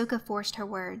 Soka forced her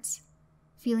words,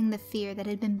 feeling the fear that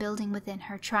had been building within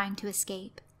her trying to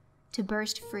escape, to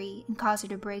burst free and cause her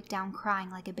to break down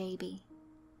crying like a baby.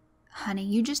 "Honey,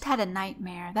 you just had a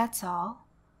nightmare, that's all.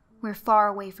 We're far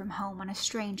away from home on a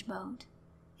strange boat.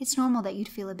 It's normal that you'd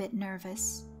feel a bit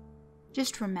nervous.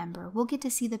 Just remember, we'll get to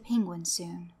see the penguins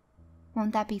soon.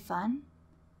 Won't that be fun?"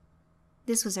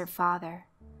 This was her father,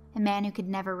 a man who could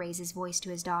never raise his voice to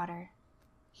his daughter.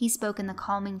 He spoke in the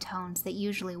calming tones that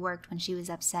usually worked when she was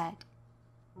upset.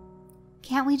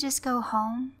 "Can't we just go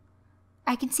home?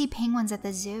 I can see penguins at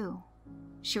the zoo,"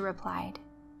 she replied.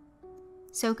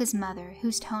 Soka's mother,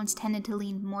 whose tones tended to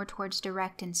lean more towards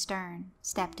direct and stern,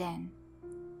 stepped in.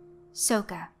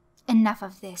 "Soka, enough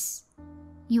of this.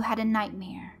 You had a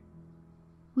nightmare.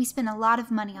 We spent a lot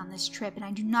of money on this trip, and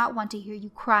I do not want to hear you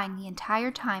crying the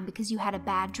entire time because you had a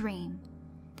bad dream.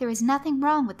 There is nothing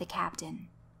wrong with the captain."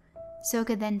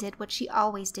 Soka then did what she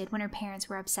always did when her parents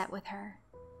were upset with her.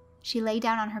 She lay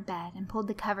down on her bed and pulled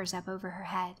the covers up over her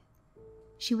head.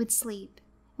 She would sleep,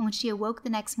 and when she awoke the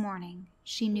next morning,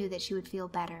 she knew that she would feel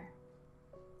better.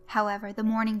 However, the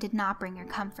morning did not bring her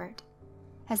comfort.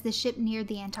 As the ship neared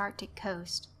the Antarctic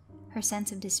coast, her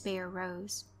sense of despair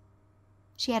rose.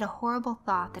 She had a horrible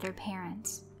thought that her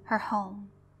parents, her home,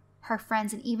 her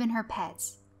friends, and even her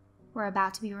pets were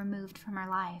about to be removed from her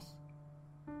life.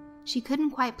 She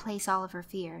couldn't quite place all of her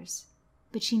fears,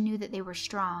 but she knew that they were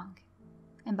strong,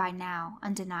 and by now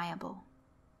undeniable.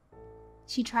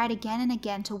 She tried again and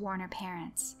again to warn her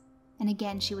parents, and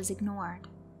again she was ignored.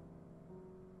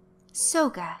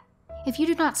 "Soka, if you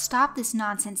do not stop this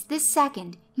nonsense this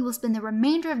second, you will spend the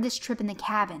remainder of this trip in the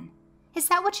cabin. Is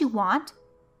that what you want?"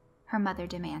 her mother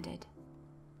demanded.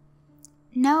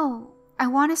 "No, I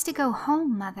want us to go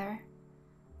home, Mother.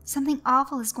 Something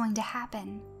awful is going to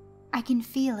happen. I can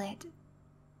feel it,"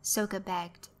 Soka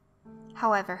begged.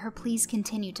 However, her pleas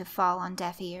continued to fall on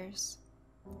deaf ears.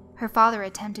 Her father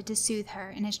attempted to soothe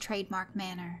her in his trademark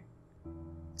manner.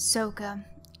 "Soka,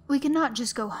 we cannot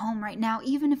just go home right now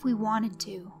even if we wanted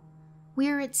to. We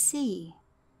are at sea.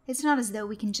 It's not as though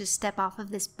we can just step off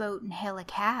of this boat and hail a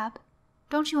cab.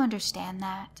 Don't you understand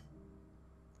that?"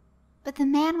 "But the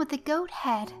man with the goat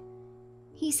head,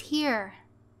 he's here.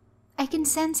 I can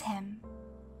sense him,"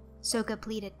 Soka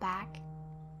pleaded back.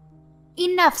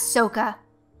 "Enough, Soka!"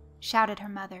 shouted her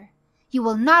mother. "You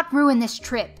will not ruin this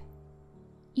trip."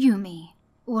 "Yumi,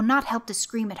 it will not help to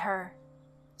scream at her,"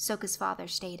 Soka's father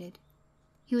stated.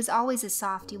 He was always a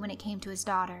softie when it came to his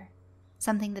daughter,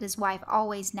 something that his wife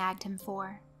always nagged him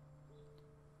for.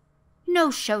 "No,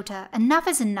 Shota, enough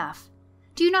is enough.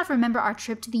 Do you not remember our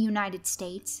trip to the United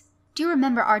States? Do you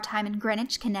remember our time in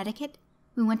Greenwich, Connecticut?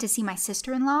 We went to see my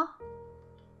sister-in-law?"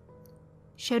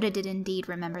 Shota did indeed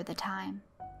remember the time.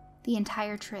 The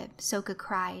entire trip, Soka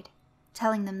cried,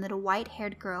 telling them that a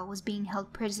white-haired girl was being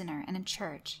held prisoner in a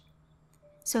church.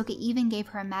 Soka even gave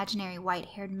her imaginary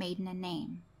white-haired maiden a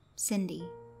name, Cindy.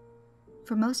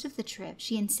 For most of the trip,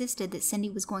 she insisted that Cindy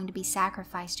was going to be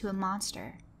sacrificed to a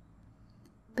monster.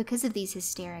 Because of these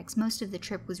hysterics, most of the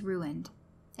trip was ruined,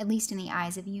 at least in the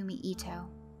eyes of Yumi Ito.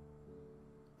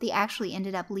 They actually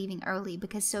ended up leaving early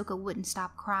because Soka wouldn't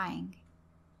stop crying.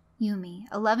 Yumi,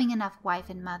 a loving enough wife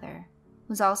and mother,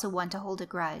 was also one to hold a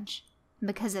grudge, and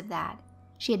because of that,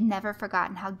 she had never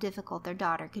forgotten how difficult their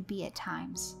daughter could be at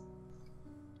times.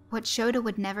 What Shota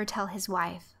would never tell his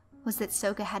wife was that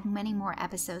Sokka had many more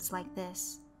episodes like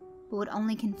this, but would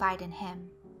only confide in him.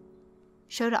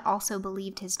 Shota also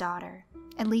believed his daughter,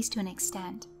 at least to an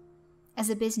extent. As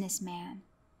a businessman,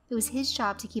 it was his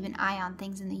job to keep an eye on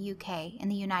things in the UK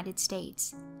and the United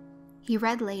States. He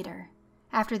read later,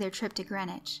 after their trip to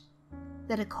Greenwich,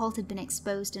 that a cult had been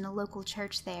exposed in a local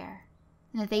church there,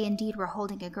 and that they indeed were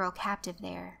holding a girl captive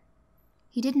there.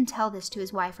 He didn't tell this to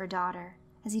his wife or daughter,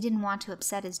 as he didn't want to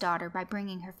upset his daughter by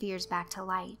bringing her fears back to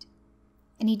light.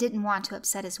 And he didn't want to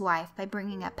upset his wife by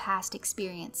bringing up past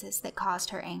experiences that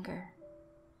caused her anger.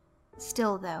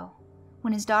 Still, though,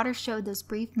 when his daughter showed those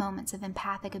brief moments of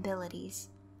empathic abilities,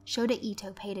 Shota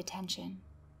Ito paid attention.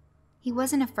 He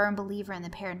wasn't a firm believer in the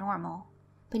paranormal,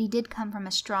 but he did come from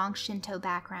a strong Shinto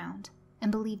background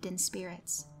and believed in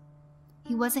spirits.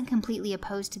 He wasn't completely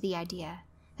opposed to the idea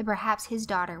that perhaps his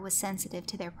daughter was sensitive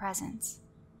to their presence.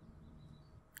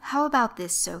 "How about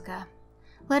this, Sokka?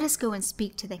 Let us go and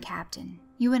speak to the captain,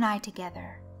 you and I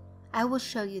together. I will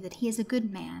show you that he is a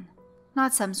good man,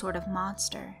 not some sort of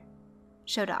monster,"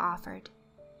 Shota offered.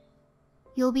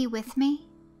 "You'll be with me?"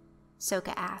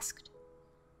 Sokka asked.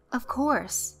 "Of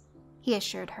course," he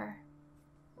assured her.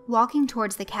 Walking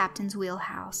towards the captain's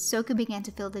wheelhouse, Sokka began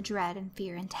to feel the dread and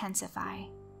fear intensify.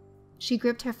 She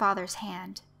gripped her father's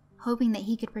hand, hoping that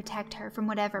he could protect her from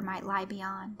whatever might lie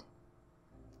beyond.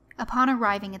 Upon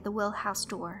arriving at the wheelhouse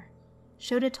door,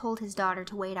 Shota told his daughter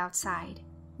to wait outside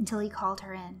until he called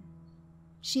her in.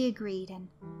 She agreed, and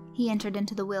he entered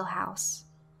into the wheelhouse.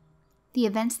 The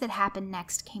events that happened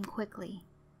next came quickly,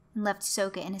 and left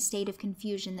Sokka in a state of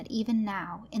confusion that even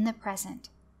now, in the present,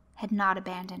 had not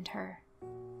abandoned her.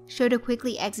 Shota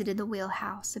quickly exited the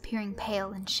wheelhouse, appearing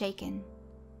pale and shaken.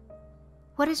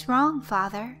 "What is wrong,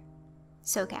 father?"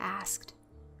 Sokka asked.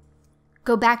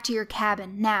 "Go back to your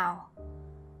cabin, now.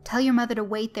 Tell your mother to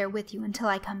wait there with you until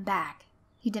I come back,"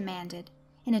 he demanded,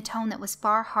 in a tone that was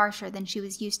far harsher than she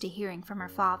was used to hearing from her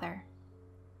father.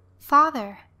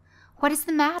 "Father, what is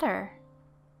the matter?"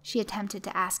 she attempted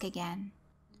to ask again.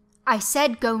 "I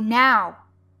said go now!"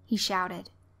 he shouted,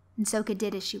 and Sokka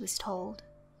did as she was told.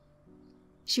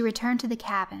 She returned to the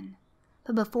cabin,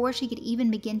 but before she could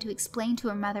even begin to explain to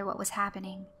her mother what was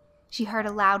happening, she heard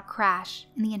a loud crash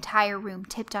and the entire room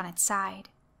tipped on its side.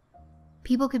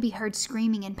 People could be heard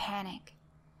screaming in panic.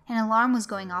 An alarm was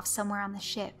going off somewhere on the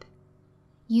ship.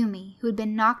 Yumi, who had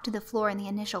been knocked to the floor in the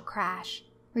initial crash,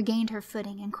 regained her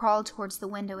footing and crawled towards the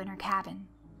window in her cabin.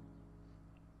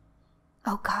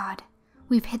 "Oh God,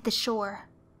 we've hit the shore.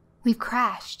 We've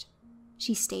crashed,"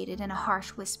 she stated in a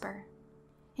harsh whisper.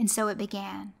 And so it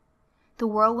began, the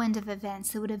whirlwind of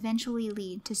events that would eventually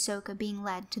lead to Sokka being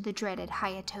led to the dreaded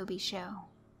Hiya Toby show.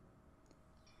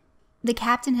 The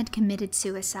captain had committed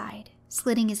suicide,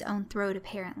 slitting his own throat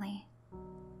apparently.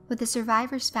 What the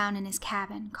survivors found in his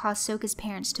cabin caused Sokka's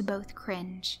parents to both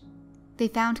cringe. They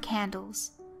found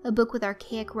candles, a book with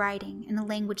archaic writing in a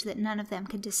language that none of them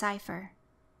could decipher,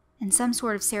 and some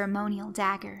sort of ceremonial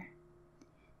dagger.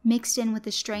 Mixed in with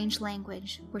the strange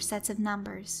language were sets of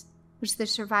numbers, which the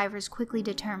survivors quickly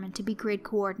determined to be grid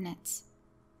coordinates.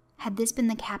 Had this been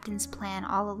the captain's plan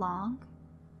all along?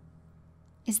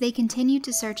 As they continued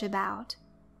to search about,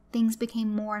 things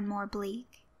became more and more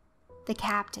bleak. The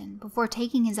captain, before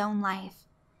taking his own life,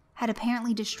 had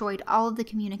apparently destroyed all of the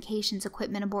communications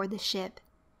equipment aboard the ship,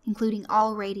 including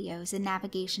all radios and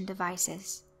navigation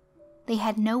devices. They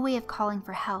had no way of calling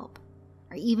for help,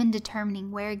 or even determining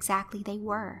where exactly they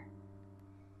were.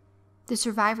 The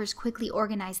survivors quickly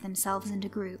organized themselves into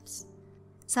groups.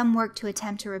 Some worked to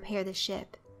attempt to repair the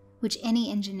ship, which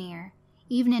any engineer,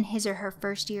 even in his or her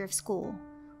first year of school,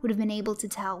 would have been able to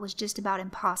tell was just about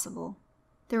impossible.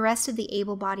 The rest of the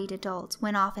able-bodied adults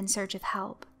went off in search of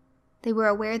help. They were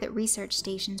aware that research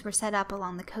stations were set up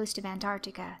along the coast of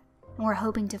Antarctica, and were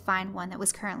hoping to find one that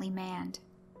was currently manned.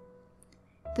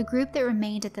 The group that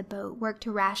remained at the boat worked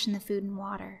to ration the food and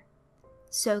water.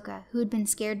 Sokka, who had been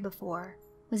scared before,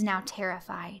 was now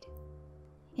terrified.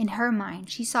 In her mind,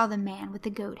 she saw the man with the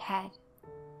goat head.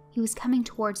 He was coming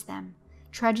towards them,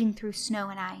 trudging through snow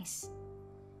and ice.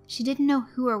 She didn't know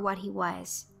who or what he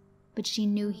was, but she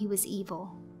knew he was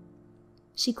evil.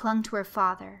 She clung to her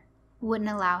father, who wouldn't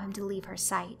allow him to leave her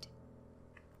sight.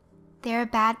 "There are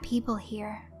bad people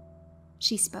here,"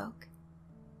 she spoke.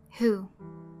 "Who?"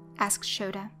 asked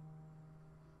Shota.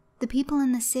 "The people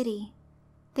in the city.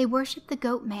 They worship the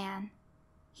goat man.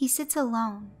 He sits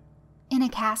alone, in a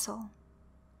castle,"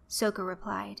 Sokka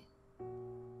replied.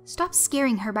 "Stop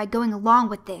scaring her by going along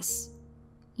with this,"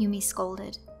 Yumi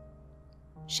scolded.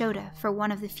 Shota, for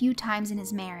one of the few times in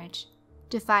his marriage,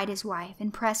 defied his wife,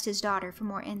 and pressed his daughter for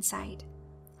more insight.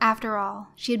 After all,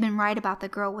 she had been right about the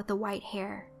girl with the white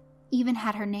hair, even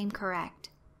had her name correct.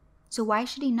 So why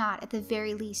should he not at the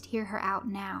very least hear her out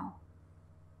now?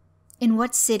 "In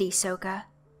what city, Soka?"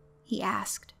 he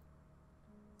asked.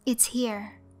 "It's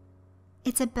here.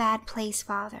 It's a bad place,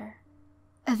 Father.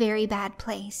 A very bad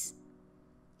place.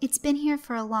 It's been here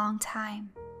for a long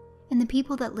time, and the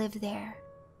people that live there,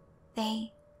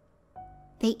 they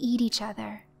eat each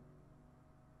other."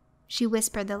 She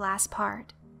whispered the last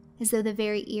part, as though the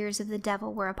very ears of the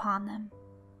devil were upon them.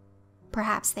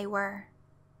 Perhaps they were.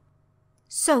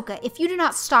 "Soka, if you do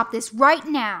not stop this right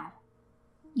now,"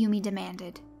 Yumi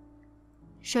demanded.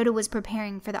 Shota was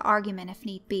preparing for the argument if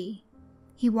need be.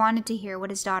 He wanted to hear what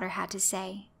his daughter had to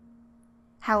say.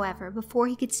 However, before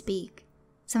he could speak,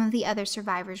 some of the other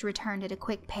survivors returned at a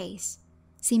quick pace,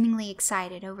 seemingly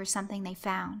excited over something they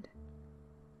found.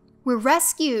 "We're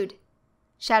rescued!"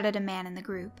 shouted a man in the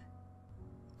group.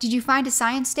 "Did you find a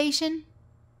science station?"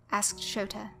 asked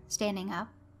Shota, standing up.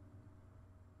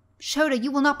 "Shota,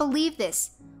 you will not believe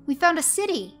this! We found a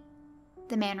city!"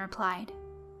 the man replied.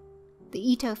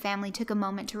 The Ito family took a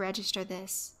moment to register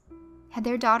this. Had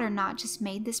their daughter not just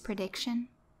made this prediction?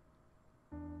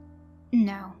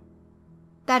 "No,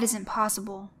 that isn't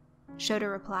possible,"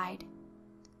 Shota replied.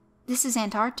 "This is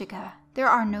Antarctica. There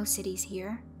are no cities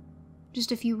here.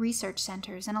 Just a few research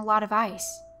centers and a lot of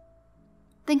ice."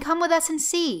 "Then come with us and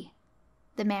see,"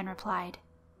 the man replied.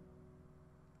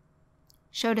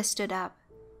 Shota stood up,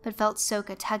 but felt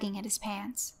Soka tugging at his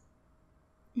pants.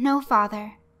 "No,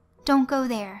 Father, don't go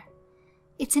there.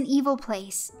 It's an evil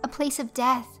place, a place of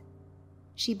death,"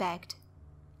 she begged.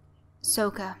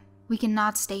 "Soka, we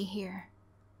cannot stay here.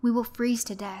 We will freeze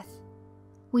to death.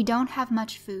 We don't have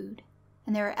much food,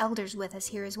 and there are elders with us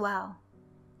here as well.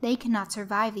 They cannot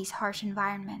survive these harsh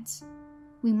environments.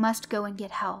 We must go and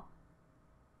get help.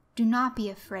 Do not be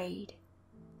afraid.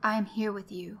 I am here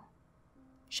with you,"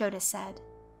 Shota said,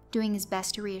 doing his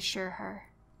best to reassure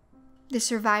her. The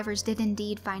survivors did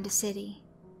indeed find a city.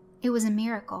 It was a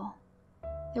miracle.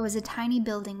 There was a tiny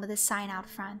building with a sign out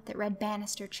front that read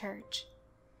Bannister Church.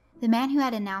 The man who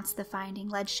had announced the finding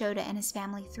led Shota and his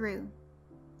family through.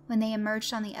 When they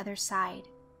emerged on the other side,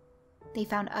 they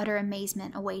found utter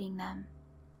amazement awaiting them.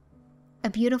 A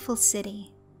beautiful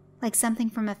city, like something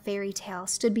from a fairy tale,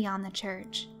 stood beyond the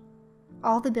church.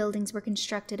 All the buildings were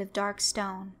constructed of dark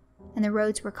stone, and the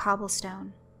roads were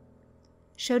cobblestone.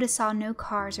 Shota saw no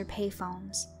cars or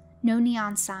payphones, no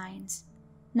neon signs,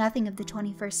 nothing of the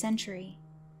 21st century.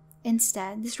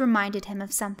 Instead, this reminded him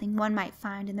of something one might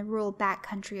find in the rural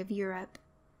backcountry of Europe.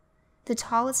 The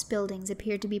tallest buildings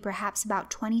appeared to be perhaps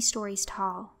about 20 stories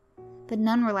tall, but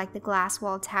none were like the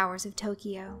glass-walled towers of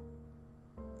Tokyo.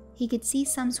 He could see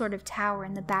some sort of tower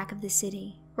in the back of the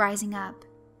city, rising up.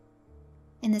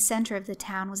 In the center of the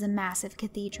town was a massive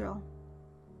cathedral.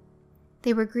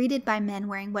 They were greeted by men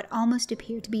wearing what almost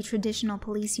appeared to be traditional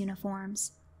police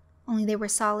uniforms, only they were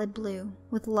solid blue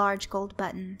with large gold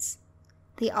buttons.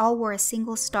 They all wore a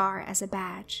single star as a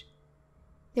badge.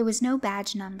 There was no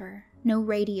badge number, no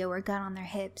radio or gun on their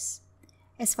hips.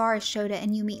 As far as Shota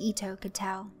and Yumi Ito could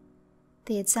tell,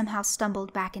 they had somehow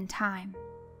stumbled back in time.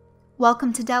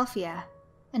 "Welcome to Delphia,"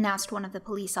 announced one of the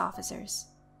police officers.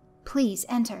 "Please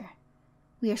enter.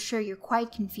 We are sure you're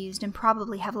quite confused and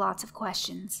probably have lots of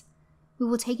questions. We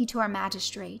will take you to our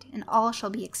magistrate, and all shall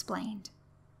be explained."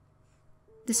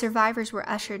 The survivors were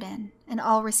ushered in, and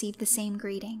all received the same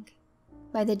greeting.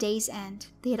 By the day's end,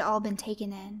 they had all been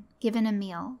taken in, given a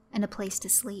meal, and a place to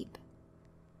sleep.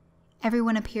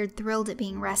 Everyone appeared thrilled at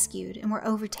being rescued and were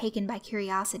overtaken by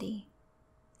curiosity.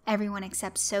 Everyone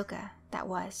except Soka, that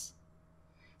was.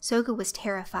 Soka was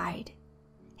terrified.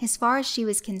 As far as she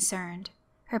was concerned,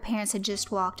 her parents had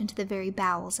just walked into the very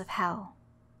bowels of hell.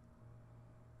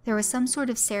 There was some sort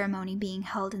of ceremony being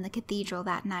held in the cathedral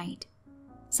that night,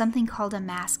 something called a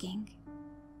masking.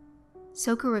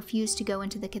 Soka refused to go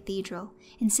into the cathedral,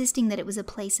 insisting that it was a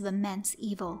place of immense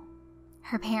evil.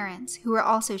 Her parents, who were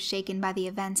also shaken by the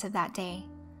events of that day,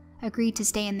 agreed to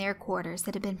stay in their quarters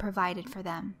that had been provided for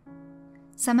them.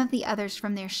 Some of the others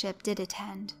from their ship did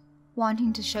attend,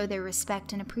 wanting to show their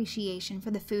respect and appreciation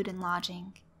for the food and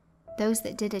lodging. Those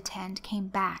that did attend came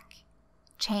back,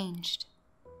 changed.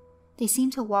 They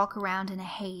seemed to walk around in a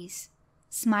haze,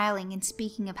 smiling and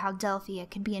speaking of how Delphia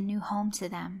could be a new home to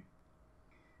them.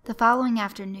 The following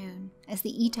afternoon, as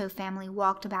the Ito family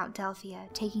walked about Delphia,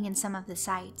 taking in some of the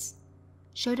sights,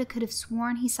 Shota could have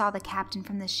sworn he saw the captain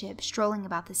from the ship strolling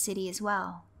about the city as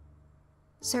well.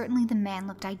 Certainly the man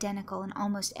looked identical in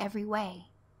almost every way.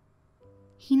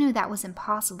 He knew that was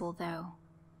impossible, though.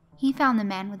 He found the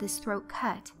man with his throat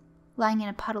cut, lying in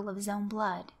a puddle of his own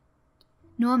blood.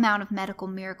 No amount of medical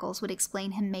miracles would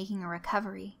explain him making a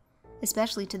recovery,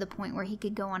 especially to the point where he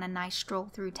could go on a nice stroll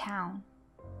through town.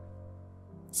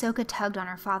 Soka tugged on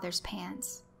her father's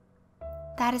pants.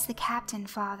 "That is the captain,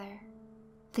 father.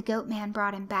 The goat man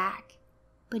brought him back,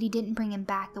 but he didn't bring him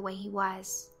back the way he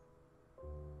was."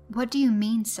 "What do you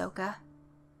mean, Soka?"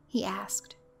 he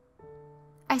asked.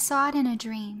 "I saw it in a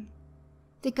dream.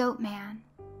 The goat man,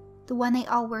 the one they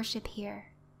all worship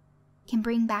here, can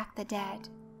bring back the dead,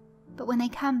 but when they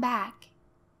come back,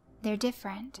 they're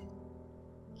different.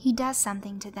 He does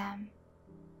something to them.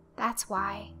 That's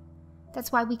why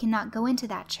we cannot go into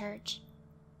that church.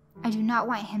 I do not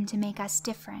want him to make us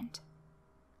different."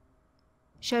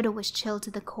 Shota was chilled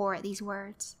to the core at these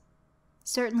words.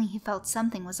 Certainly he felt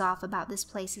something was off about this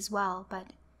place as well,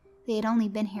 but they had only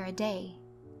been here a day.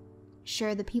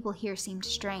 Sure, the people here seemed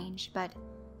strange, but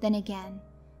then again,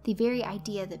 the very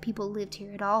idea that people lived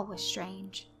here at all was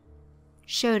strange.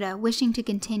 Shota, wishing to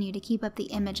continue to keep up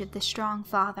the image of the strong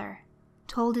father,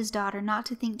 told his daughter not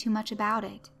to think too much about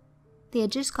it. They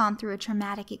had just gone through a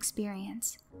traumatic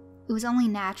experience. It was only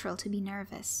natural to be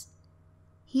nervous.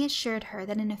 He assured her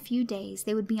that in a few days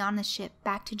they would be on the ship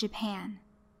back to Japan,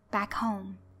 back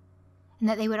home, and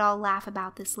that they would all laugh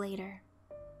about this later.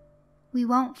 "We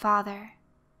won't, father.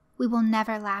 We will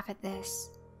never laugh at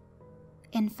this.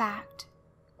 In fact,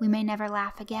 we may never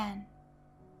laugh again,"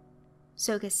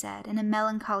 Soka said in a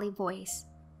melancholy voice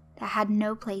that had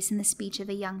no place in the speech of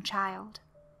a young child.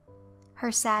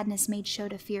 Her sadness made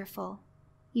Shota fearful,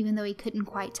 even though he couldn't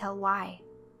quite tell why.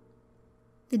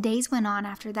 The days went on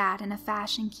after that in a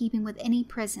fashion keeping with any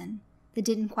prison that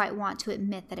didn't quite want to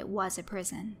admit that it was a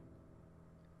prison.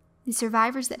 The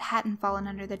survivors that hadn't fallen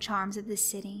under the charms of this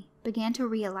city began to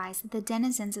realize that the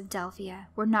denizens of Delphia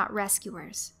were not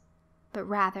rescuers, but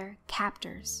rather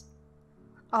captors.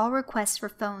 All requests for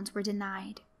phones were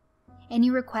denied. Any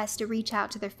requests to reach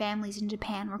out to their families in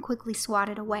Japan were quickly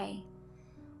swatted away.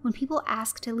 When people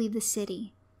asked to leave the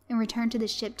city and return to the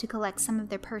ship to collect some of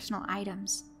their personal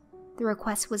items, the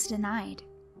request was denied.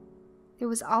 There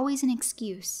was always an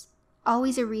excuse,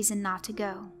 always a reason not to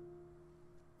go.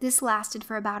 This lasted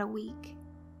for about a week.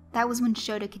 That was when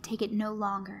Shota could take it no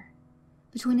longer.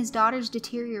 Between his daughter's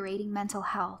deteriorating mental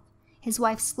health, his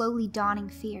wife's slowly dawning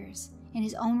fears, and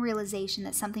his own realization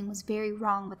that something was very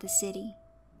wrong with the city,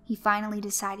 he finally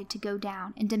decided to go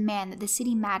down and demand that the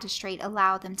city magistrate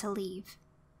allow them to leave.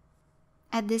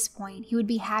 At this point, he would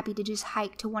be happy to just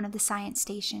hike to one of the science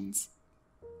stations,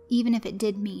 even if it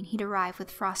did mean he'd arrive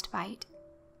with frostbite.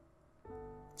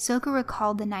 Soka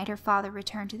recalled the night her father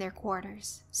returned to their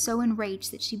quarters, so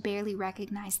enraged that she barely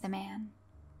recognized the man.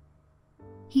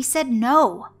 "He said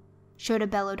no!" Shota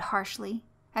bellowed harshly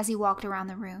as he walked around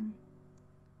the room.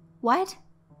 "What?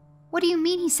 What do you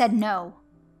mean he said no?"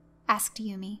 asked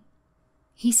Yumi.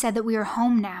 "He said that we are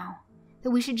home now,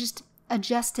 that we should just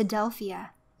adjust to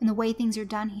Delphia and the way things are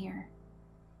done here.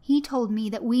 He told me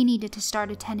that we needed to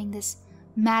start attending this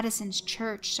Madison's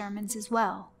church sermons as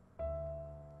well.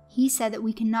 He said that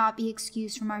we cannot be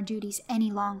excused from our duties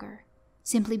any longer,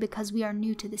 simply because we are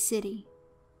new to the city."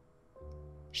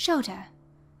 "Shota,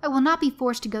 I will not be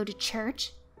forced to go to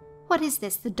church. What is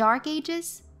this, the Dark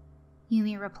Ages?"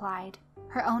 Yumi replied,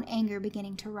 her own anger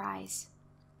beginning to rise.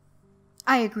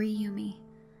 "I agree, Yumi.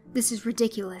 This is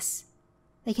ridiculous.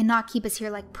 They cannot keep us here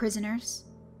like prisoners,"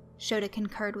 Shota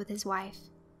concurred with his wife.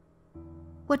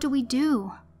 "What do we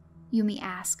do?" Yumi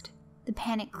asked, the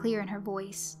panic clear in her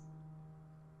voice.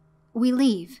 "We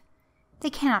leave. They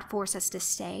cannot force us to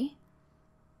stay.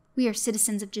 We are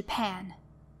citizens of Japan.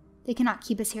 They cannot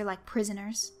keep us here like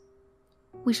prisoners.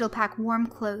 We shall pack warm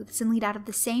clothes and lead out of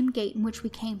the same gate in which we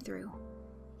came through.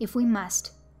 If we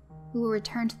must, we will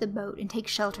return to the boat and take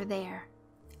shelter there.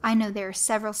 I know there are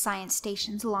several science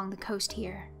stations along the coast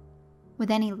here.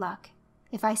 With any luck,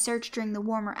 if I search during the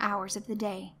warmer hours of the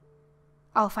day,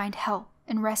 I'll find help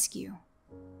and rescue."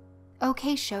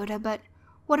 "Okay, Shota, but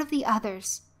what of the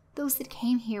others, those that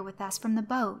came here with us from the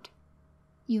boat?"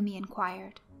 Yumi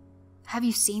inquired. "Have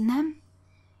you seen them?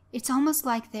 It's almost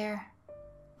like they're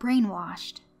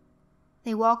brainwashed.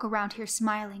 They walk around here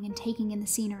smiling and taking in the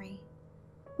scenery.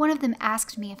 One of them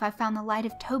asked me if I found the light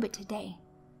of Tobit today,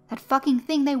 that fucking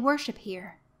thing they worship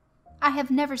here. I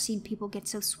have never seen people get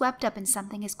so swept up in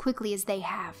something as quickly as they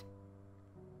have."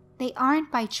 "They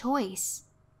aren't by choice,"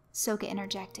 Soka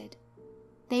interjected.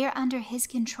 "They are under his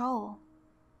control.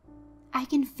 I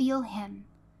can feel him,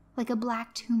 like a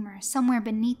black tumor somewhere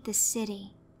beneath this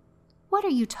city." "What are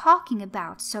you talking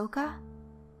about, Soka?"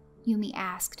 Yumi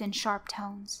asked in sharp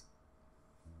tones.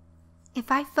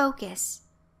 "If I focus,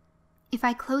 if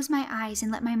I close my eyes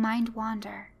and let my mind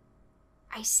wander,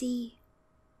 I see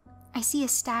a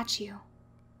statue,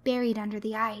 buried under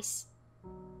the ice.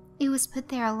 It was put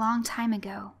there a long time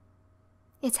ago.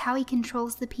 It's how he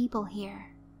controls the people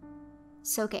here,"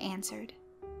 Soka answered.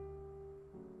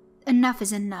 "Enough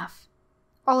is enough.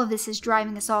 All of this is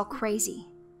driving us all crazy,"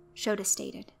 Shota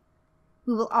stated.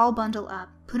 "We will all bundle up,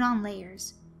 put on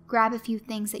layers, grab a few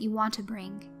things that you want to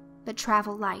bring, but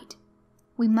travel light.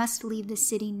 We must leave the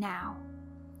city now.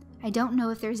 I don't know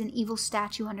if there's an evil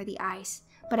statue under the ice,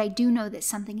 but I do know that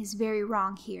something is very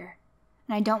wrong here,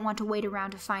 and I don't want to wait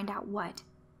around to find out what.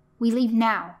 We leave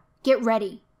now. Get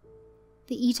ready."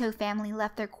 The Ito family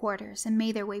left their quarters and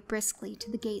made their way briskly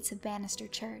to the gates of Bannister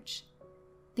Church.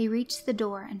 They reached the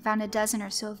door and found a dozen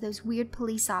or so of those weird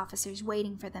police officers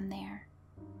waiting for them there.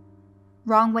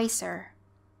 "Wrong way, sir.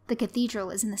 The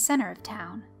cathedral is in the center of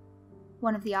town,"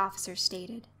 one of the officers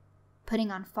stated,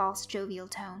 putting on false jovial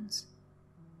tones.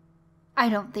 "I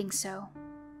don't think so.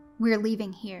 We're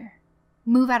leaving here.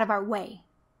 Move out of our way,"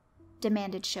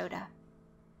 demanded Shota.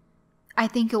 "I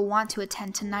think you'll want to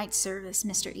attend tonight's service,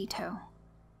 Mr. Ito.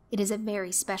 It is a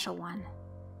very special one.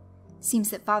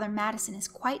 Seems that Father Madison is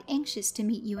quite anxious to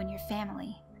meet you and your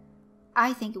family.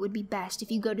 I think it would be best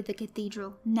if you go to the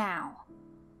cathedral now,"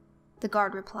 the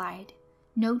guard replied.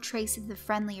 No trace of the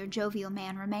friendly or jovial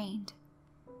man remained.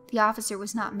 The officer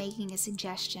was not making a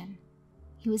suggestion.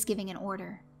 He was giving an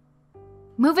order.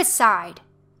 "Move aside,"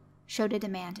 Shota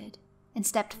demanded, and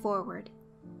stepped forward,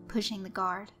 pushing the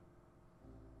guard.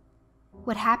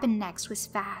 What happened next was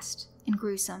fast and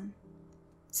gruesome.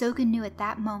 Soka knew at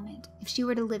that moment if she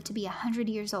were to live to be 100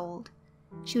 years old,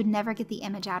 she would never get the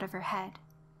image out of her head.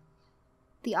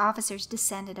 The officers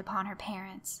descended upon her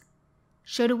parents.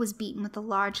 Shota was beaten with the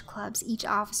large clubs each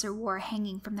officer wore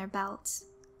hanging from their belts.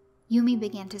 Yumi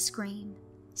began to scream,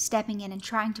 stepping in and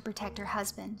trying to protect her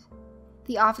husband.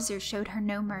 The officers showed her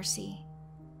no mercy,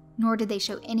 nor did they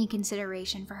show any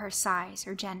consideration for her size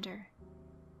or gender.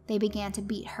 They began to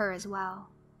beat her as well.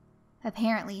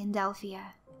 Apparently in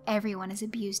Delphia, everyone is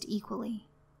abused equally.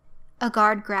 A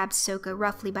guard grabbed Soka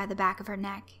roughly by the back of her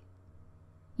neck.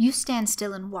 "You stand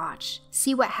still and watch.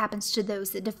 See what happens to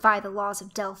those that defy the laws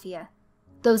of Delphia,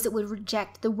 those that would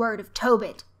reject the word of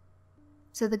Tobit."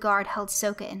 So the guard held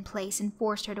Soka in place and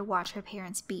forced her to watch her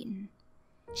parents beaten.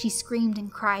 She screamed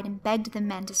and cried and begged the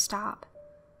men to stop.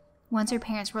 Once her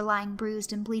parents were lying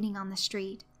bruised and bleeding on the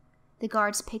street, the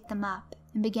guards picked them up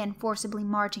and began forcibly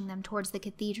marching them towards the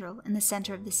cathedral in the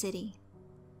center of the city.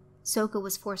 Soka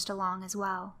was forced along as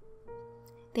well.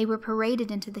 They were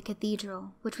paraded into the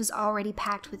cathedral, which was already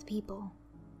packed with people.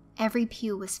 Every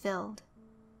pew was filled.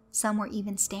 Some were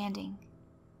even standing.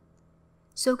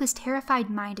 Soka's terrified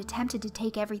mind attempted to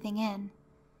take everything in.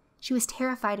 She was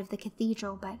terrified of the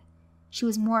cathedral, but she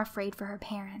was more afraid for her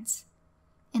parents.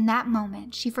 In that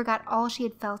moment, she forgot all she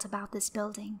had felt about this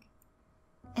building.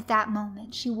 At that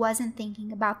moment, she wasn't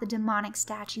thinking about the demonic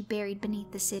statue buried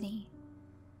beneath the city.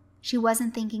 She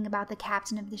wasn't thinking about the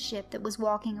captain of the ship that was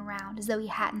walking around as though he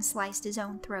hadn't sliced his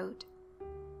own throat.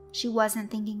 She wasn't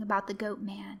thinking about the goat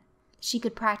man that she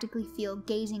could practically feel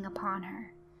gazing upon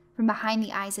her from behind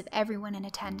the eyes of everyone in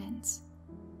attendance.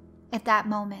 At that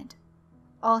moment,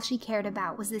 all she cared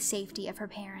about was the safety of her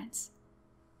parents.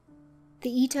 The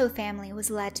Ito family was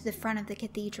led to the front of the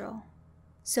cathedral.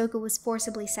 Soka was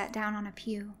forcibly set down on a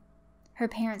pew. Her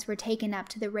parents were taken up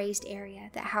to the raised area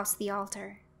that housed the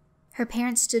altar. Her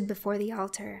parents stood before the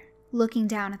altar, looking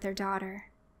down at their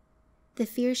daughter. The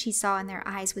fear she saw in their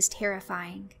eyes was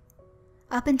terrifying.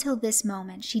 Up until this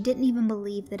moment, she didn't even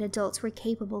believe that adults were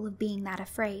capable of being that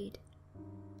afraid.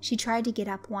 She tried to get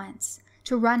up once,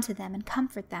 to run to them and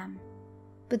comfort them,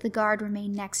 but the guard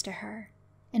remained next to her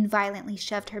and violently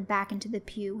shoved her back into the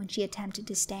pew when she attempted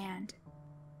to stand.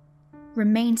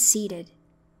 "Remain seated,"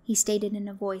 he stated in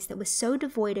a voice that was so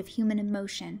devoid of human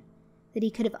emotion that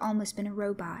he could have almost been a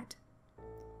robot.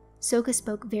 Soka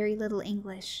spoke very little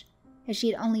English, as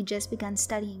she had only just begun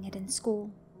studying it in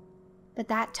school, but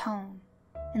that tone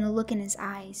and the look in his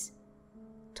eyes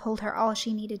told her all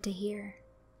she needed to hear.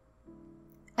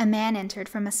 A man entered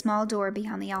from a small door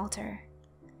beyond the altar.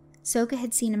 Soka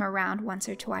had seen him around once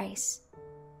or twice.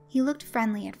 He looked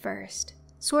friendly at first,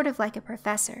 sort of like a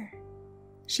professor.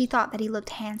 She thought that he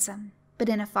looked handsome, but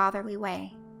in a fatherly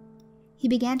way. He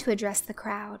began to address the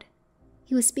crowd.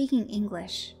 He was speaking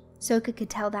English. Soka could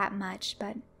tell that much,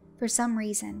 but for some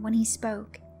reason, when he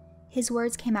spoke, his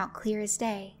words came out clear as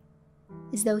day,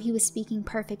 as though he was speaking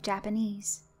perfect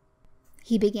Japanese.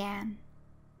 He began,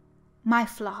 "My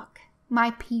flock,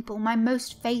 my people, my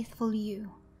most faithful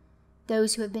you,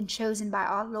 those who have been chosen by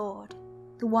our Lord,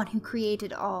 the one who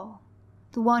created all,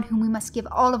 the one whom we must give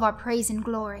all of our praise and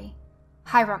glory,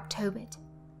 Hyraaq Tobit.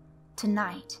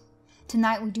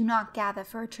 Tonight we do not gather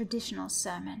for a traditional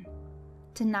sermon.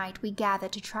 Tonight we gather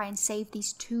to try and save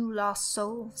these two lost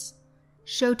souls.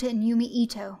 Shota and Yumi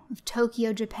Ito of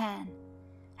Tokyo, Japan,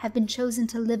 have been chosen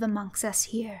to live amongst us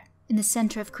here, in the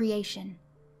center of creation,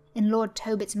 in Lord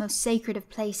Tobit's most sacred of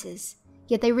places,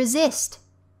 yet they resist!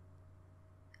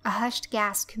 A hushed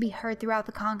gasp could be heard throughout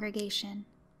the congregation.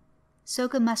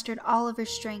 Soka mustered all of her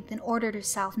strength and ordered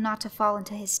herself not to fall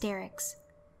into hysterics.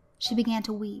 She began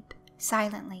to weep,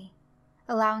 silently,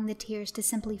 allowing the tears to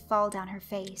simply fall down her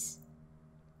face.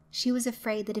 She was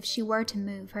afraid that if she were to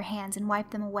move her hands and wipe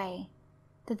them away,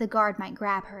 that the guard might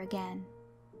grab her again.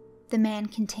 The man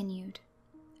continued.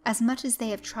 As much as they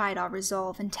have tried our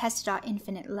resolve and tested our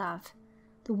infinite love,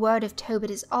 the word of Tobit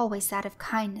is always that of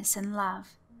kindness and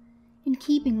love. In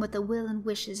keeping with the will and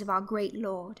wishes of our great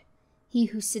Lord, he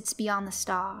who sits beyond the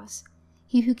stars,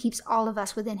 he who keeps all of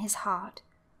us within his heart,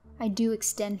 I do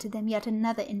extend to them yet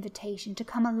another invitation to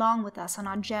come along with us on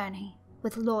our journey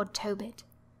with Lord Tobit,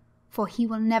 for he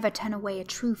will never turn away a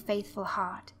true faithful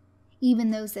heart,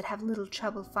 even those that have little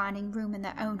trouble finding room in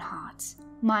their own hearts,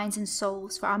 minds and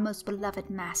souls for our most beloved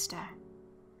master.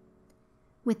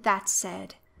 With that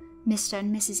said, Mr.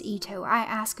 and Mrs. Ito, I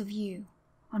ask of you,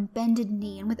 on bended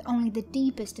knee and with only the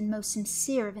deepest and most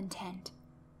sincere of intent,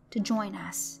 to join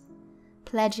us.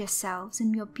 Pledge yourselves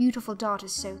and your beautiful daughter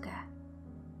Soka,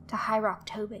 to Hyraaq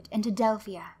Tobit and to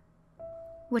Delphia.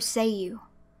 What say you?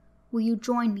 Will you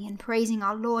join me in praising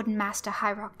our Lord and Master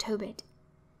Hyraaq Tobit,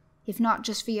 if not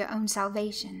just for your own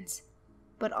salvations,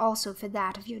 but also for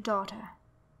that of your daughter?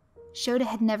 Shota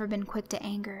had never been quick to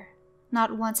anger,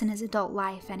 not once in his adult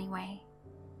life anyway.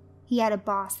 He had a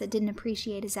boss that didn't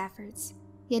appreciate his efforts,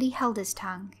 yet he held his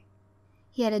tongue.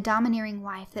 He had a domineering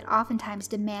wife that oftentimes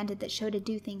demanded that Shota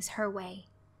do things her way,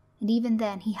 and even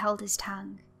then he held his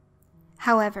tongue.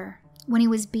 However, when he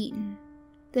was beaten,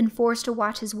 then forced to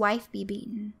watch his wife be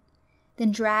beaten,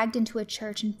 then dragged into a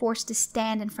church and forced to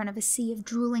stand in front of a sea of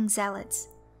drooling zealots,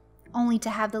 only to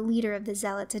have the leader of the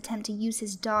zealots attempt to use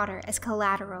his daughter as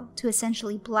collateral to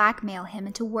essentially blackmail him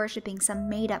into worshipping some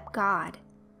made-up god.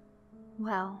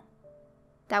 Well,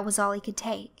 that was all he could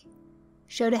take.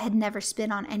 Shota had never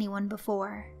spit on anyone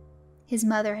before. His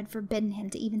mother had forbidden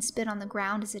him to even spit on the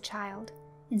ground as a child,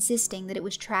 insisting that it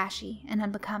was trashy and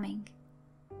unbecoming.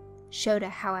 Shota,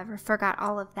 however, forgot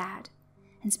all of that,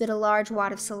 and spit a large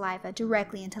wad of saliva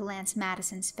directly into Lance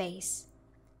Madison's face.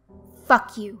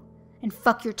 "Fuck you, and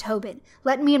fuck your Tobit.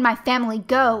 Let me and my family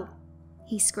go!"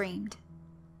 he screamed.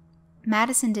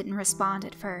 Madison didn't respond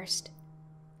at first.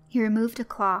 He removed a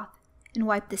cloth and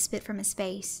wiped the spit from his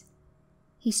face.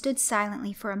 He stood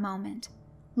silently for a moment,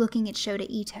 looking at Shota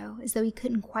Ito as though he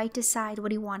couldn't quite decide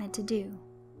what he wanted to do.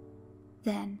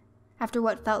 Then, after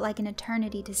what felt like an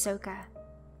eternity to Soka,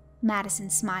 Madison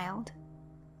smiled.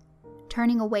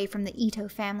 Turning away from the Ito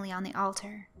family on the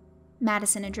altar,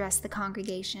 Madison addressed the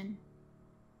congregation.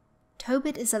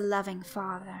 "Tobit is a loving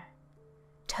father.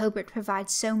 Tobit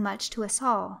provides so much to us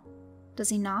all, does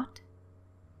he not?"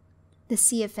 The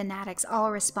sea of fanatics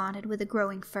all responded with a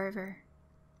growing fervor.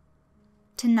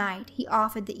 Tonight he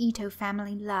offered the Ito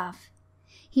family love.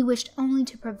 He wished only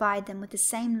to provide them with the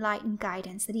same light and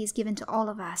guidance that he has given to all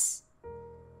of us.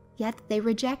 Yet they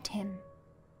reject him.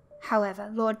 However,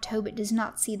 Lord Tobit does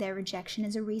not see their rejection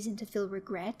as a reason to feel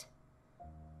regret.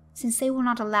 Since they will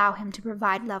not allow him to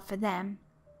provide love for them,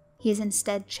 he has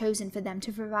instead chosen for them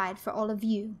to provide for all of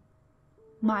you,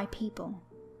 my people.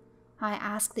 I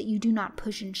ask that you do not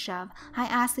push and shove. I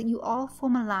ask that you all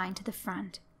form a line to the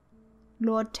front.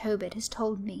 Lord Tobit has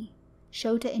told me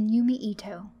Shota and Yumi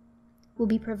Ito will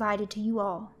be provided to you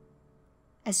all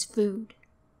as food.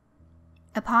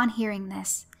 Upon hearing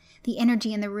this, the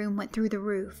energy in the room went through the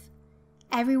roof.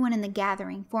 Everyone in the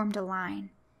gathering formed a line,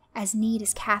 as neat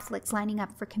as Catholics lining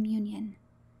up for communion.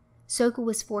 Soka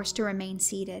was forced to remain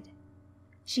seated.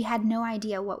 She had no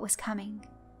idea what was coming,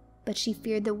 but she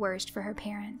feared the worst for her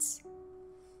parents.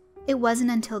 It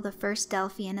wasn't until the first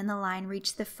Delphian in the line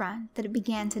reached the front that it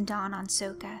began to dawn on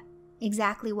Soka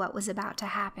exactly what was about to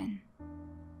happen.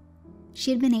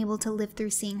 She had been able to live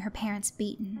through seeing her parents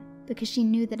beaten because she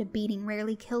knew that a beating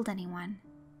rarely killed anyone.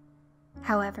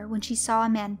 However, when she saw a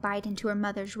man bite into her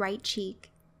mother's right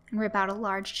cheek and rip out a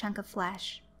large chunk of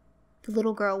flesh, the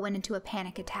little girl went into a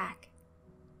panic attack.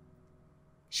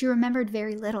 She remembered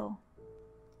very little.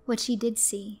 What she did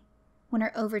see, when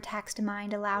her overtaxed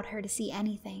mind allowed her to see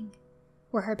anything,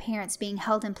 were her parents being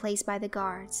held in place by the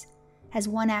guards, as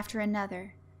one after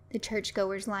another the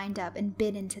churchgoers lined up and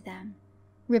bit into them,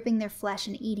 ripping their flesh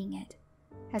and eating it,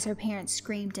 as her parents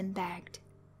screamed and begged.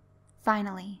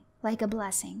 Finally, like a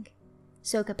blessing,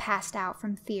 Soka passed out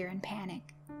from fear and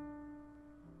panic.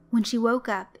 When she woke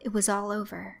up, it was all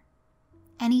over.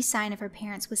 Any sign of her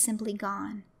parents was simply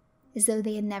gone, as though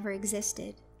they had never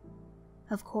existed.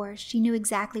 Of course, she knew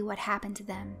exactly what happened to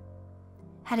them.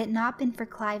 Had it not been for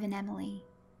Clive and Emily,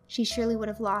 she surely would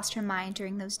have lost her mind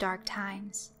during those dark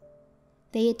times.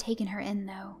 They had taken her in,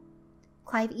 though.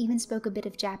 Clive even spoke a bit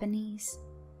of Japanese.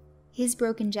 His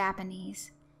broken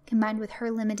Japanese, combined with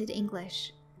her limited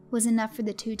English, was enough for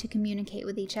the two to communicate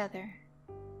with each other.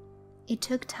 It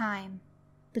took time,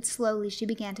 but slowly she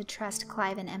began to trust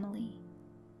Clive and Emily.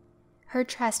 Her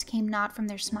trust came not from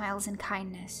their smiles and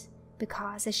kindness,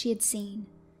 because, as she had seen,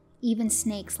 even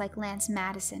snakes like Lance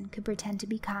Madison could pretend to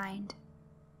be kind.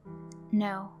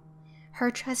 No, her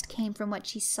trust came from what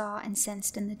she saw and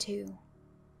sensed in the two.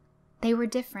 They were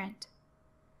different.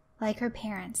 Like her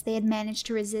parents, they had managed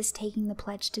to resist taking the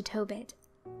pledge to Tobit.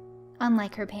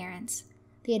 Unlike her parents,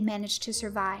 they had managed to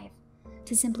survive,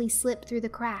 to simply slip through the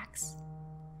cracks.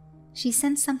 She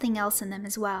sensed something else in them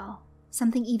as well,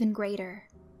 something even greater.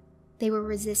 They were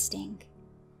resisting.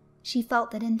 She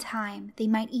felt that in time, they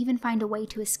might even find a way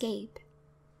to escape.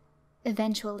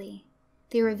 Eventually,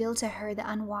 they revealed to her the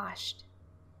Unwashed.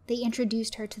 They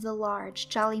introduced her to the large,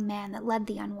 jolly man that led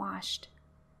the Unwashed.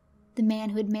 The man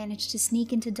who had managed to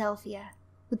sneak into Delphia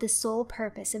with the sole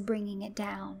purpose of bringing it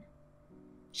down.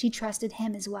 She trusted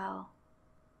him as well.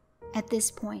 At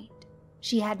this point,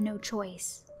 she had no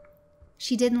choice.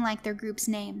 She didn't like their group's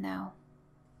name, though.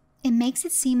 "It makes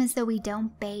it seem as though we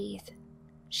don't bathe,"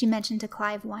 she mentioned to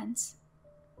Clive once.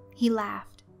 He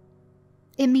laughed.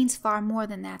 "It means far more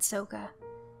than that, Soka.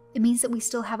 It means that we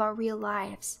still have our real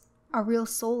lives, our real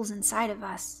souls inside of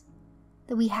us.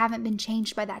 That we haven't been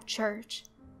changed by that church,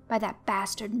 by that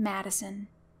bastard Madison,"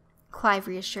 Clive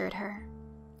reassured her.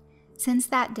 Since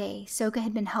that day, Soka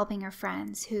had been helping her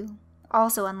friends who,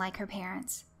 also unlike her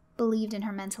parents, believed in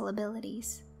her mental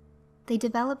abilities. They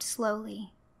developed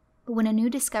slowly, but when a new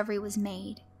discovery was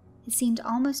made, it seemed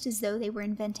almost as though they were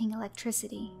inventing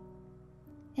electricity.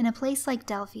 In a place like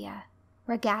Delphia,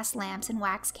 where gas lamps and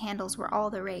wax candles were all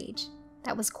the rage,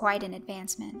 that was quite an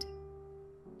advancement.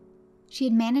 She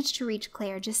had managed to reach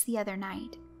Claire just the other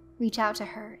night, reach out to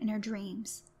her in her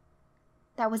dreams.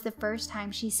 That was the first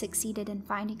time she succeeded in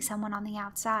finding someone on the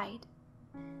outside.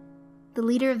 The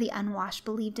leader of the Unwashed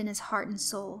believed in his heart and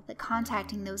soul that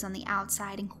contacting those on the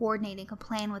outside and coordinating a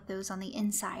plan with those on the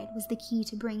inside was the key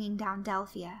to bringing down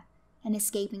Delphia and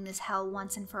escaping this hell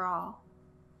once and for all.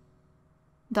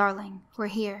 "Darling, we're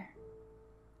here,"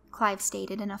 Clive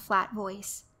stated in a flat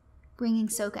voice, bringing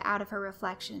Soka out of her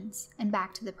reflections and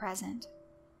back to the present.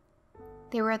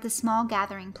 They were at the small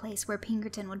gathering place where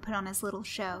Pinkerton would put on his little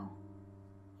show.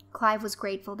 Clive was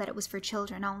grateful that it was for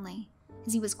children only,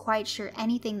 as he was quite sure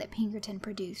anything that Pinkerton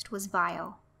produced was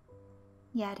vile.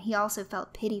 Yet he also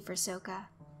felt pity for Soka,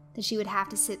 that she would have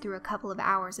to sit through a couple of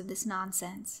hours of this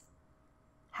nonsense.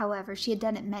 However, she had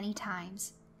done it many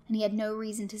times, and he had no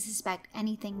reason to suspect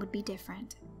anything would be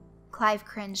different. Clive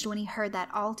cringed when he heard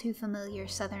that all too familiar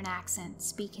southern accent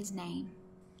speak his name.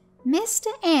 "Mr.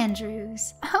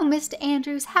 Andrews! Oh, Mr.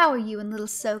 Andrews, how are you and little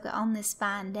Soka on this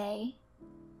fine day?"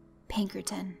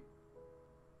 "Pinkerton."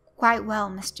 "Quite well,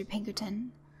 Mr.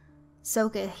 Pinkerton.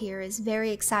 Soka here is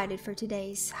very excited for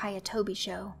today's Hiya Toby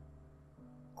show,"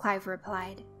 Clive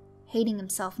replied, hating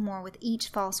himself more with each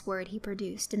false word he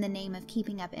produced in the name of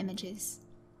keeping up images.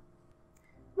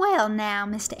 "Well now,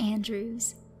 Mr.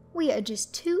 Andrews, we are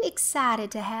just too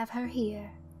excited to have her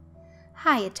here.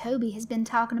 Hiya Toby has been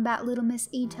talking about little Miss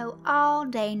Ito all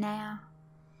day now.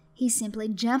 He's simply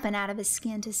jumping out of his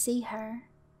skin to see her,"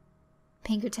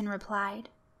 Pinkerton replied,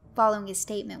 following his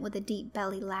statement with a deep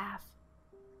belly laugh.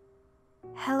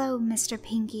 "Hello, Mr.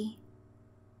 Pinky,"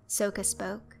 Soka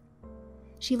spoke.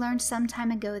 She learned some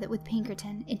time ago that with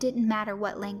Pinkerton it didn't matter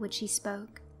what language she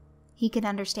spoke. He could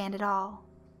understand it all,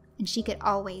 and she could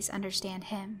always understand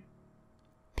him.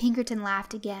 Pinkerton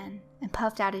laughed again and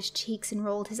puffed out his cheeks and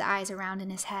rolled his eyes around in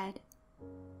his head.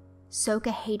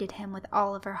 Soka hated him with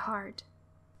all of her heart.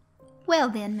 "Well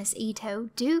then, Miss Ito,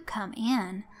 do come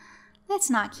in. Let's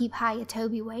not keep Hiya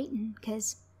Toby waiting,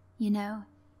 'cause,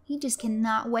 he just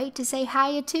cannot wait to say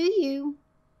hiya to you,"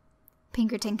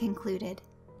 Pinkerton concluded,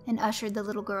 and ushered the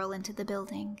little girl into the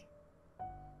building.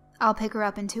 "I'll pick her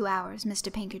up in 2 hours,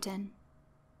 Mr. Pinkerton,"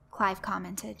 Clive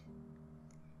commented.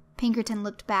 Pinkerton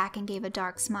looked back and gave a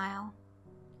dark smile.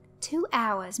 2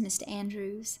 hours, Mr.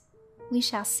 Andrews. We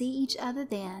shall see each other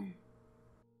then."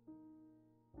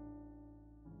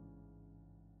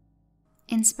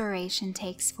 Inspiration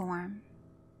takes form.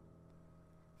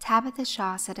 Tabitha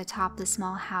Shaw sat atop the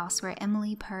small house where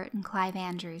Emily Pert and Clive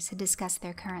Andrews had discussed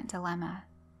their current dilemma.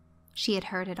 She had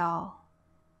heard it all.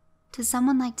 To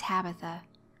someone like Tabitha,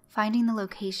 Finding the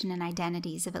location and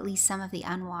identities of at least some of the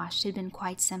Unwashed had been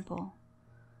quite simple.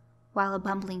 While a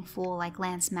bumbling fool like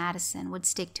Lance Madison would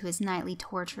stick to his nightly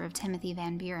torture of Timothy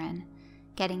Van Buren,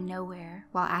 getting nowhere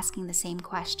while asking the same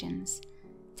questions,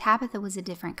 Tabitha was a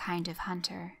different kind of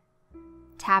hunter.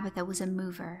 Tabitha was a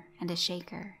mover and a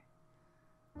shaker.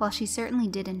 While she certainly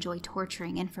did enjoy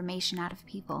torturing information out of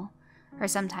people, or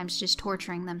sometimes just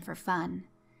torturing them for fun,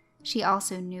 she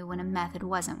also knew when a method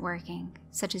wasn't working,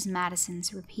 such as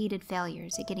Madison's repeated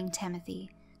failures at getting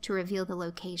Timothy to reveal the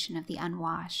location of the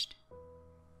Unwashed.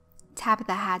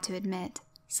 Tabitha had to admit,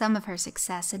 some of her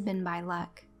success had been by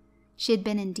luck. She had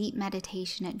been in deep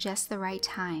meditation at just the right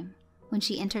time when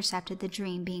she intercepted the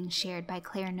dream being shared by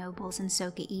Claire Nobles and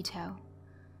Soka Ito.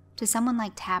 To someone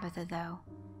like Tabitha, though,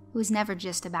 it was never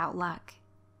just about luck.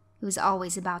 It was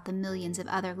always about the millions of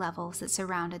other levels that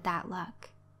surrounded that luck.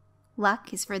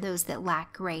 Luck is for those that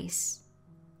lack grace,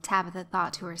 Tabitha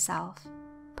thought to herself,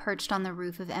 perched on the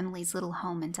roof of Emily's little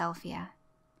home in Delphia.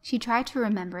 She tried to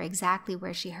remember exactly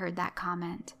where she heard that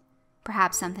comment,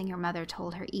 perhaps something her mother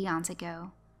told her eons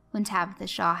ago, when Tabitha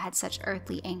Shaw had such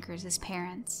earthly anchors as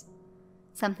parents.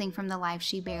 Something from the life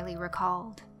she barely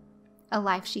recalled, a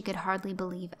life she could hardly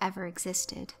believe ever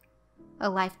existed, a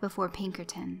life before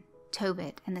Pinkerton,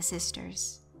 Tobit, and the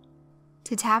sisters.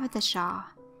 To Tabitha Shaw,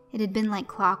 it had been like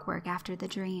clockwork after the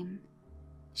dream.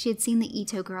 She had seen the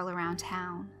Ito girl around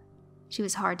town. She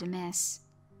was hard to miss.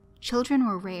 Children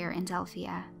were rare in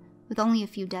Delphia, with only a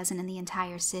few dozen in the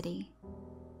entire city.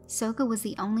 Soka was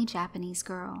the only Japanese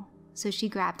girl, so she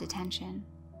grabbed attention.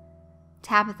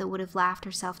 Tabitha would have laughed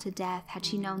herself to death had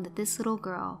she known that this little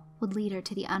girl would lead her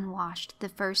to the Unwashed the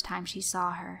first time she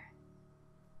saw her.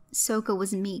 Soka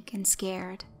was meek and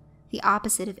scared, the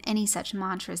opposite of any such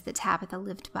mantras that Tabitha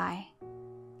lived by.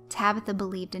 Tabitha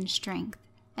believed in strength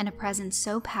and a presence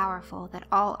so powerful that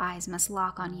all eyes must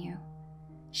lock on you.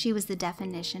 She was the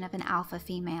definition of an alpha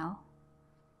female.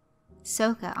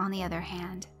 Soka, on the other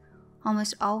hand,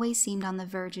 almost always seemed on the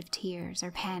verge of tears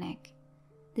or panic.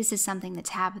 This is something that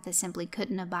Tabitha simply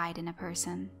couldn't abide in a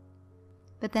person.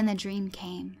 But then the dream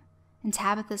came, and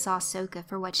Tabitha saw Soka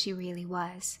for what she really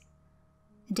was.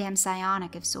 A damn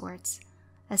psionic of sorts,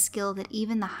 a skill that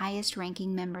even the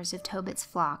highest-ranking members of Tobit's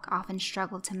flock often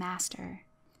struggled to master.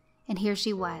 And here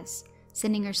she was,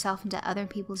 sending herself into other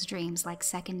people's dreams like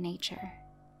second nature.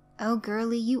 "Oh,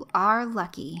 girlie, you are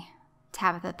lucky,"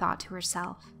 Tabitha thought to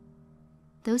herself.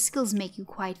 "Those skills make you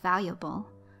quite valuable.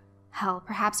 Hell,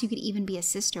 perhaps you could even be a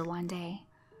sister one day.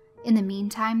 In the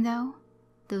meantime, though,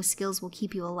 those skills will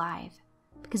keep you alive,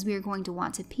 because we are going to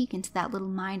want to peek into that little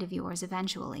mind of yours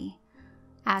eventually.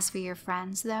 As for your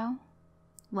friends, though,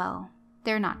 well,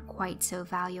 they're not quite so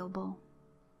valuable."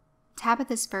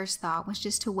 Tabitha's first thought was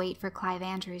just to wait for Clive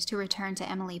Andrews to return to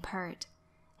Emily Pert,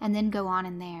 and then go on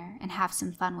in there and have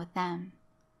some fun with them.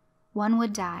 One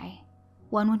would die.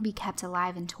 One would be kept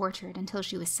alive and tortured until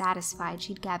she was satisfied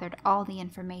she'd gathered all the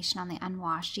information on the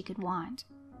Unwashed she could want.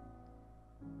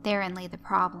 Therein lay the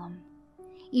problem.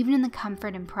 Even in the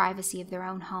comfort and privacy of their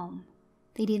own home,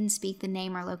 they didn't speak the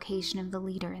name or location of the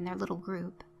leader in their little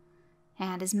group.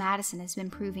 And as Madison has been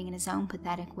proving in his own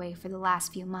pathetic way for the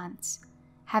last few months,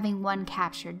 having one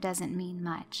captured doesn't mean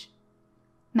much.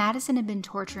 Madison had been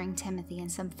torturing Timothy in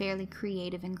some fairly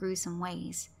creative and gruesome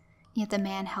ways, yet the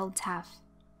man held tough.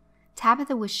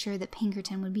 Tabitha was sure that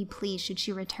Pinkerton would be pleased should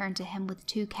she return to him with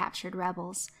 2 captured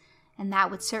rebels, and that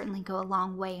would certainly go a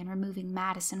long way in removing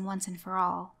Madison once and for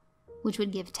all, which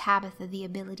would give Tabitha the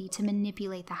ability to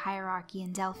manipulate the hierarchy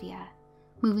in Delphia,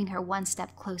 moving her one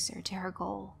step closer to her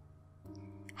goal.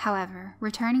 However,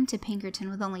 returning to Pinkerton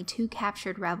with only 2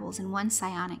 captured rebels and 1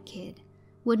 psionic kid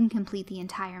wouldn't complete the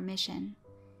entire mission.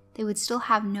 They would still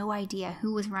have no idea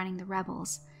who was running the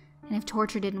rebels, and if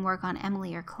torture didn't work on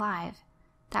Emily or Clive,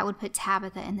 that would put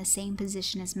Tabitha in the same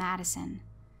position as Madison,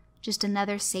 just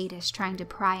another sadist trying to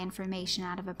pry information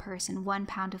out of a person 1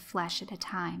 pound of flesh at a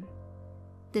time.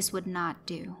 This would not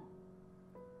do.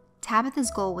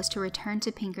 Tabitha's goal was to return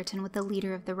to Pinkerton with the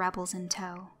leader of the rebels in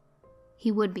tow.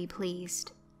 He would be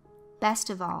pleased. Best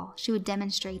of all, she would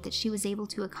demonstrate that she was able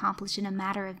to accomplish in a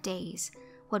matter of days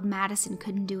what Madison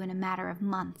couldn't do in a matter of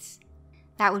months.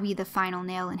 That would be the final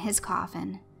nail in his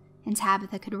coffin, and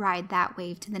Tabitha could ride that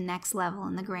wave to the next level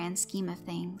in the grand scheme of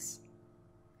things.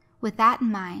 With that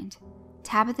in mind,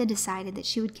 Tabitha decided that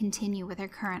she would continue with her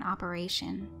current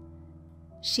operation.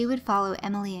 She would follow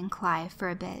Emily and Clive for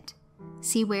a bit,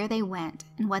 see where they went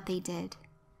and what they did.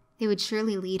 They would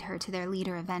surely lead her to their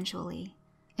leader eventually.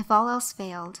 If all else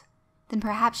failed, then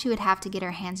perhaps she would have to get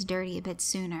her hands dirty a bit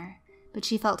sooner, but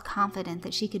she felt confident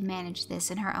that she could manage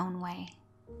this in her own way.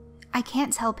 "I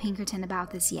can't tell Pinkerton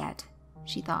about this yet,"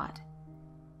 she thought.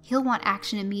 He'll want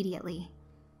action immediately.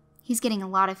 He's getting a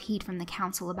lot of heat from the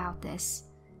council about this.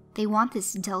 They want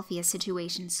this Delphia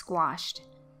situation squashed.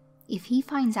 If he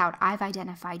finds out I've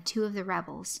identified 2 of the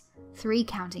rebels, 3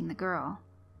 counting the girl,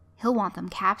 he'll want them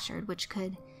captured, which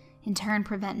could, in turn,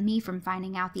 prevent me from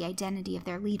finding out the identity of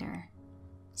their leader.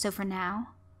 So for now,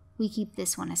 we keep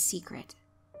this one a secret.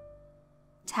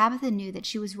 Tabitha knew that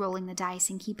she was rolling the dice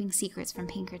and keeping secrets from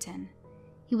Pinkerton.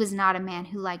 He was not a man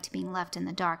who liked being left in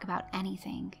the dark about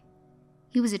anything.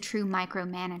 He was a true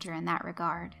micromanager in that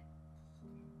regard.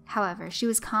 However, she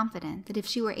was confident that if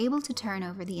she were able to turn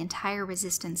over the entire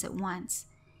resistance at once,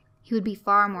 he would be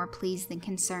far more pleased than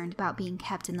concerned about being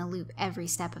kept in the loop every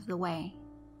step of the way.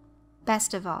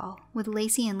 Best of all, with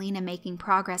Lacey and Lena making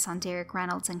progress on Derek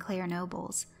Reynolds and Claire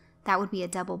Nobles, that would be a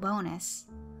double bonus.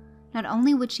 Not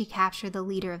only would she capture the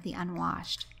leader of the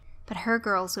Unwashed, but her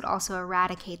girls would also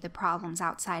eradicate the problems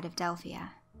outside of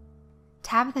Delphia.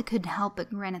 Tabitha couldn't help but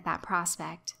grin at that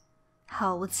prospect.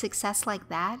 Hell, with success like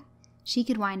that, she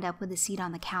could wind up with a seat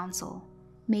on the council,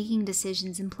 making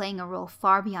decisions and playing a role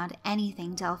far beyond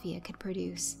anything Delphia could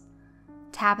produce.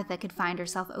 Tabitha could find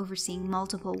herself overseeing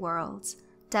multiple worlds,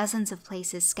 dozens of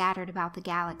places scattered about the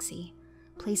galaxy,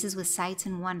 places with sights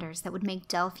and wonders that would make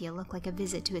Delphia look like a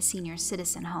visit to a senior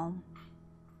citizen home.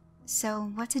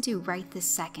 So, what to do right this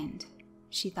second?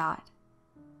 She thought.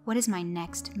 What is my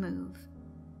next move?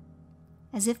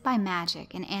 As if by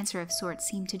magic, an answer of sorts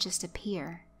seemed to just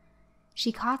appear.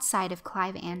 She caught sight of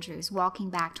Clive Andrews walking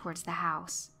back towards the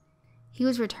house. He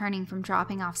was returning from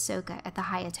dropping off Soka at the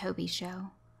Hiya Toby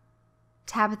show.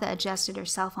 Tabitha adjusted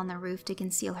herself on the roof to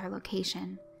conceal her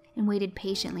location and waited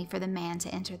patiently for the man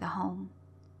to enter the home.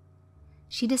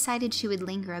 She decided she would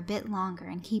linger a bit longer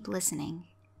and keep listening.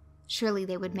 Surely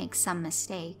they would make some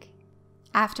mistake.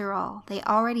 After all, they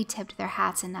already tipped their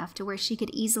hats enough to where she could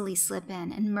easily slip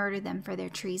in and murder them for their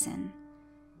treason.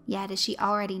 Yet, as she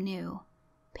already knew,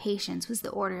 patience was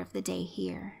the order of the day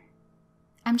here.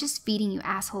 I'm just feeding you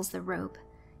assholes the rope.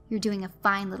 You're doing a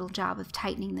fine little job of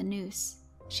tightening the noose,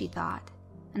 she thought,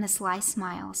 and a sly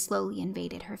smile slowly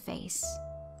invaded her face.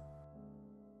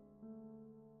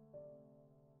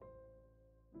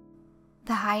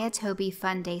 The Hiya Toby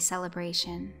Fun Day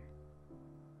celebration.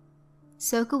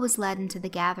 Soka was led into the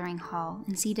gathering hall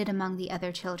and seated among the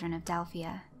other children of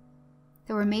Delphia.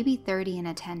 There were maybe 30 in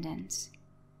attendance.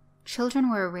 Children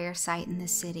were a rare sight in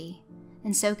this city,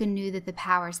 and Soka knew that the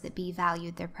powers that be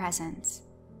valued their presence.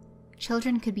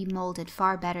 Children could be molded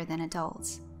far better than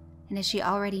adults, and as she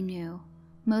already knew,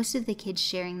 most of the kids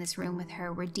sharing this room with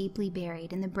her were deeply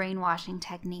buried in the brainwashing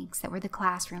techniques that were the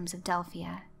classrooms of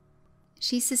Delphia.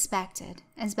 She suspected,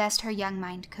 as best her young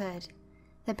mind could,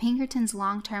 that Pinkerton's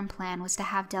long-term plan was to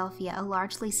have Delphia a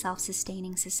largely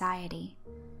self-sustaining society.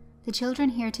 The children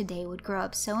here today would grow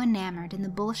up so enamored in the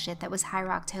bullshit that was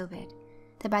Hyraaq Tobit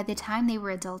that by the time they were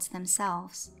adults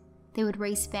themselves, they would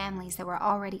raise families that were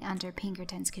already under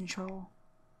Pinkerton's control.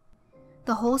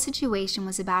 The whole situation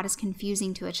was about as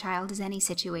confusing to a child as any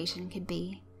situation could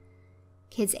be.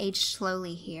 Kids aged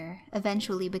slowly here,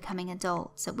 eventually becoming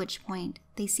adults, at which point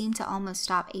they seemed to almost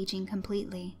stop aging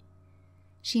completely.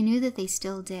 She knew that they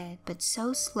still did, but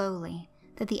so slowly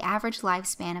that the average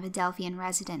lifespan of a Delphian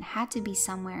resident had to be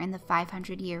somewhere in the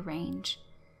 500-year range.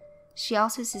 She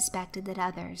also suspected that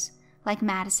others, like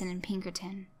Madison and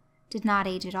Pinkerton, did not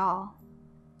age at all.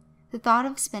 The thought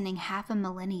of spending half a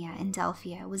millennia in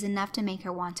Delphia was enough to make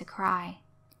her want to cry.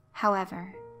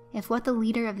 However, if what the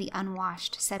leader of the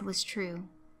Unwashed said was true,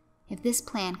 if this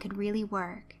plan could really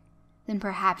work, then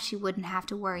perhaps she wouldn't have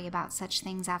to worry about such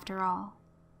things after all.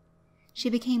 She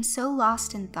became so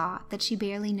lost in thought that she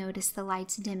barely noticed the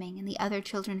lights dimming and the other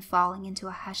children falling into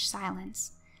a hushed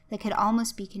silence that could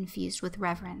almost be confused with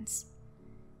reverence.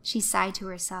 She sighed to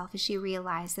herself as she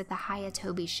realized that the Hiya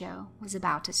Toby show was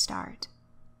about to start.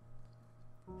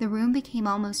 The room became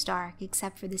almost dark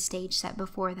except for the stage set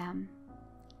before them.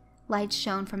 Lights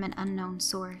shone from an unknown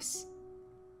source.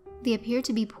 They appeared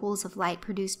to be pools of light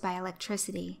produced by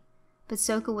electricity, but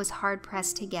Soka was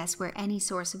hard-pressed to guess where any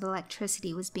source of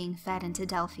electricity was being fed into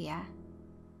Delphia.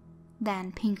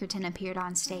 Then Pinkerton appeared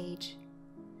on stage.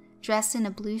 Dressed in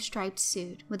a blue-striped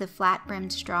suit with a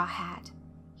flat-brimmed straw hat,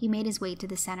 he made his way to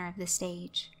the center of the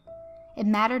stage. It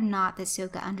mattered not that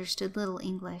Soka understood little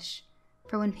English,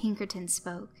 for when Pinkerton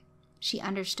spoke, she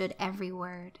understood every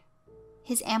word.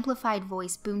 His amplified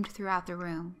voice boomed throughout the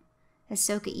room, as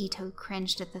Soka Ito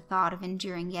cringed at the thought of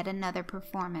enduring yet another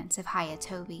performance of Hiya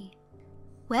Toby.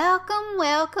 "Welcome,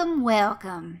 welcome,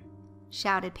 welcome,"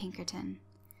 shouted Pinkerton.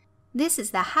 "This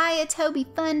is the Hiya Toby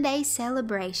Fun Day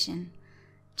celebration.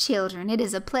 Children, it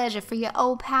is a pleasure for your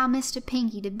old pal Mr.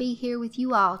 Pinky to be here with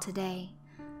you all today.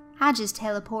 I just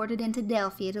teleported into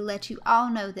Delphia to let you all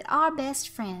know that our best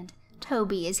friend,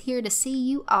 Toby, is here to see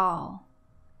you all."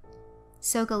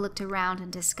 Soka looked around in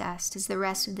disgust as the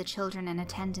rest of the children in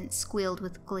attendance squealed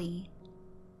with glee.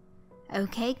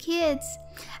 "Okay, kids,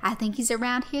 I think he's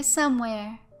around here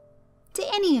somewhere. Do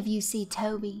any of you see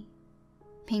Toby?"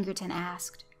 Pinkerton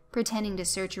asked, pretending to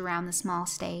search around the small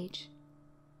stage.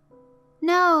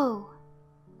 "No,"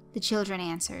 the children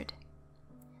answered.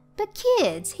 "But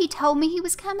kids, he told me he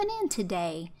was coming in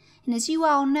today, and as you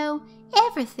all know,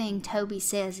 everything Toby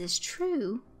says is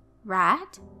true,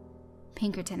 right?"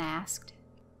 Pinkerton asked.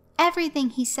 "Everything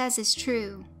he says is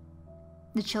true,"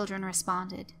 the children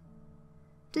responded.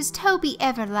 "Does Toby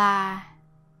ever lie?"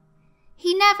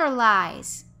 "He never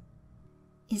lies."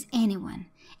 "Is anyone,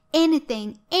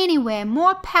 anything, anywhere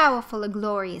more powerful or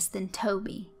glorious than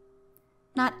Toby?"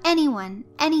 "Not anyone,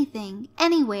 anything,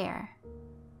 anywhere,"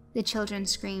 the children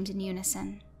screamed in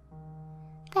unison.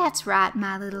 "That's right,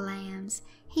 my little lambs.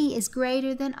 He is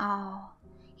greater than all.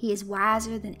 He is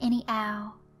wiser than any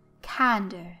owl,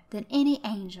 kinder than any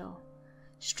angel,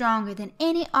 stronger than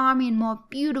any army, and more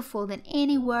beautiful than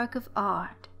any work of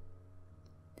art."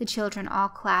 The children all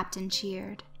clapped and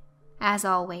cheered. As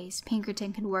always,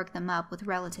 Pinkerton could work them up with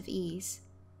relative ease.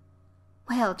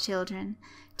 "Well, children,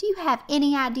 do you have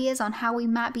any ideas on how we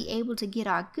might be able to get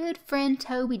our good friend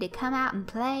Toby to come out and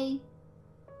play?"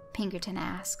 Pinkerton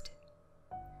asked.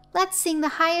 "Let's sing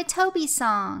the Hiya Toby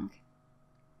song."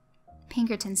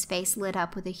 Pinkerton's face lit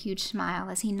up with a huge smile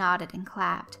as he nodded and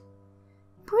clapped.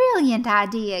 "Brilliant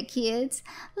idea, kids!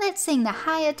 Let's sing the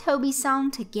Hiya Toby song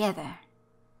together,"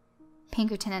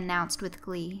 Pinkerton announced with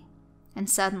glee, and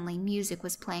suddenly music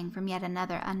was playing from yet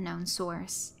another unknown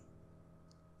source.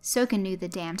 Soka knew the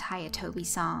damned Hiya Toby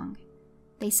song.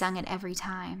 They sung it every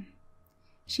time.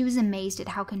 She was amazed at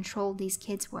how controlled these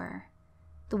kids were,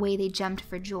 the way they jumped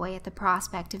for joy at the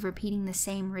prospect of repeating the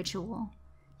same ritual,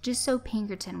 just so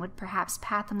Pinkerton would perhaps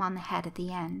pat them on the head at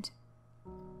the end.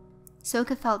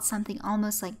 Soka felt something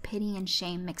almost like pity and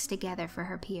shame mixed together for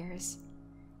her peers.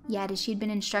 Yet, as she'd been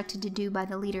instructed to do by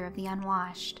the leader of the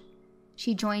Unwashed,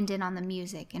 she joined in on the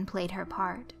music and played her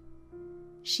part.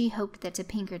 She hoped that to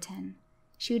Pinkerton,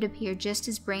 she would appear just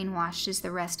as brainwashed as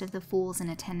the rest of the fools in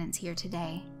attendance here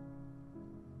today.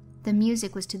 The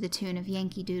music was to the tune of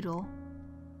Yankee Doodle.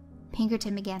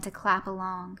 Pinkerton began to clap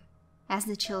along, as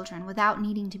the children, without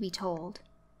needing to be told,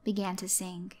 began to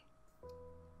sing.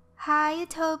 "Hiya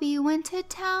Toby went to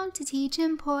town to teach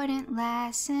important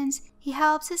lessons. He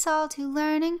helps us all to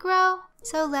learn and grow,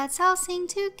 so let's all sing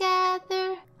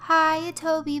together. Hiya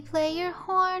Toby, play your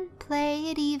horn, play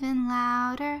it even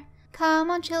louder.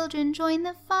 Come on children, join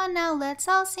the fun, now let's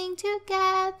all sing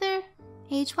together.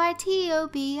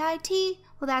 Hytobit,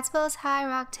 well that spells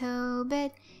Hyraaq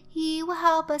Tobit. He will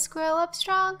help us grow up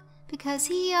strong, because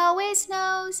he always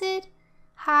knows it.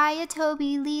 Hiya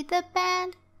Toby, lead the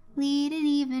band, lead it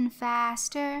even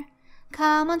faster.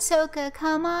 Come on Soka,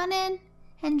 come on in,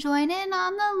 and join in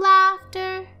on the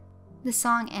laughter." The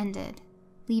song ended,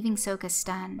 leaving Soka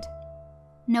stunned.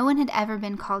 No one had ever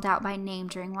been called out by name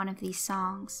during one of these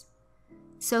songs.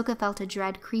 Soka felt a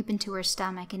dread creep into her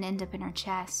stomach and end up in her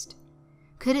chest.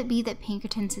 Could it be that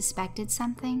Pinkerton suspected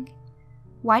something?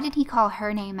 Why did he call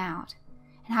her name out?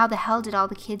 And how the hell did all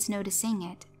the kids know to sing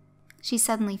it? She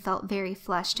suddenly felt very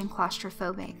flushed and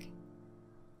claustrophobic.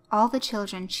 All the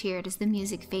children cheered as the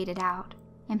music faded out,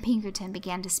 and Pinkerton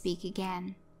began to speak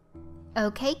again.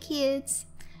 "Okay, kids,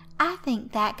 I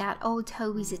think that got old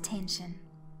Toby's attention.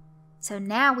 So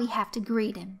now we have to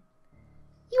greet him.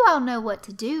 You all know what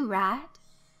to do, right?"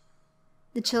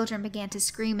 The children began to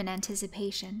scream in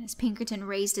anticipation as Pinkerton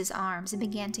raised his arms and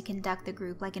began to conduct the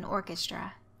group like an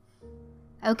orchestra.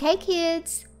 "Okay,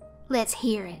 kids, let's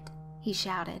hear it," he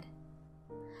shouted.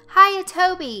 "Hiya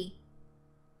Toby!"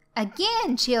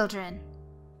 "Again, children!"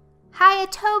 "Hiya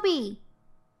Toby!"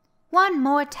 "One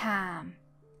more time!"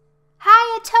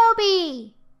 "Hiya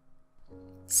Toby!"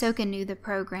 Soka knew the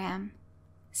program.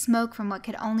 Smoke from what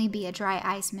could only be a dry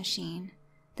ice machine,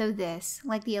 though this,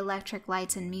 like the electric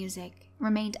lights and music,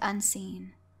 remained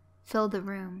unseen, filled the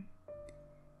room.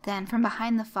 Then, from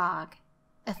behind the fog,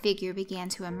 a figure began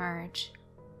to emerge.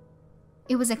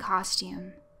 It was a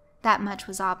costume. That much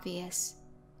was obvious.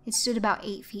 It stood about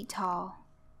 8 feet tall.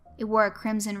 It wore a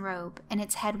crimson robe, and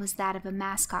its head was that of a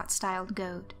mascot-styled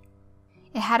goat.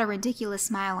 It had a ridiculous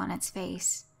smile on its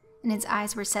face, and its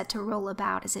eyes were set to roll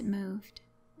about as it moved.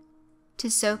 To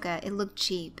Soka, it looked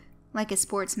cheap, like a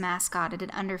sports mascot at an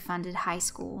underfunded high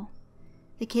school.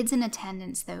 The kids in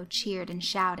attendance, though, cheered and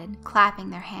shouted, clapping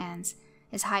their hands,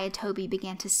 as Hiya Toby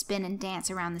began to spin and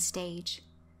dance around the stage.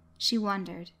 She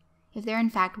wondered if there in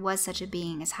fact was such a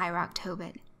being as Hyraaq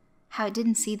Tobit, how it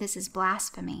didn't see this as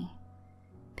blasphemy.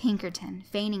 Pinkerton,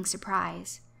 feigning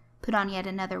surprise, put on yet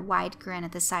another wide grin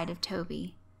at the sight of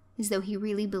Toby, as though he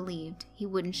really believed he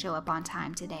wouldn't show up on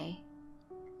time today.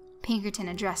 Pinkerton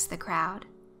addressed the crowd.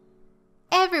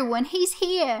 "Everyone, he's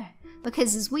here!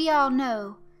 Because as we all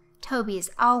know, Toby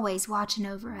is always watching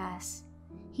over us.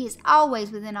 He is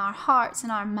always within our hearts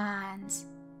and our minds."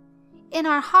 "In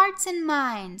our hearts and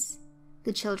minds,"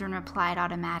 the children replied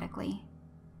automatically.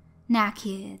 "Now,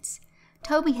 kids,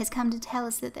 Toby has come to tell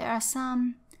us that there are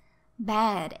some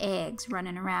bad eggs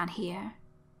running around here,"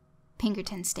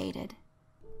 Pinkerton stated.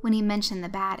 When he mentioned the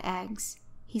bad eggs,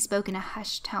 he spoke in a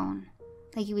hushed tone,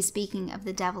 like he was speaking of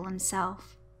the devil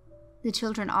himself. The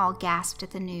children all gasped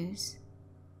at the news.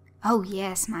 "Oh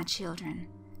yes, my children,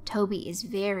 Toby is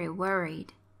very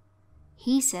worried.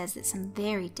 He says that some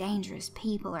very dangerous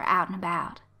people are out and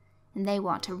about, and they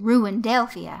want to ruin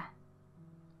Delphia."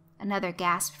 Another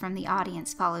gasp from the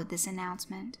audience followed this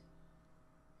announcement.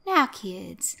 "Now,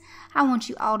 kids, I want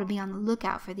you all to be on the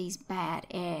lookout for these bad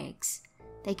eggs.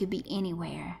 They could be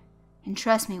anywhere, and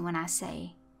trust me when I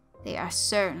say, they are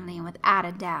certainly and without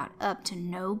a doubt up to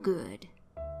no good."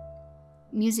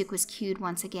 Music was cued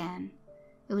once again.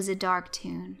 It was a dark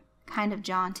tune, kind of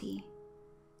jaunty.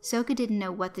 Soka didn't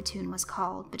know what the tune was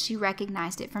called, but she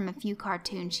recognized it from a few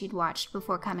cartoons she'd watched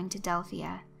before coming to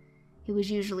Delphia. It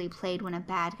was usually played when a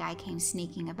bad guy came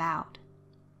sneaking about.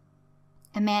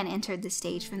 A man entered the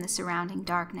stage from the surrounding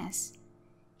darkness.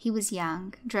 He was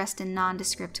young, dressed in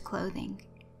nondescript clothing.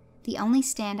 The only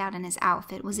standout in his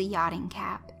outfit was a yachting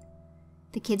cap.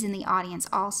 The kids in the audience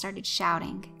all started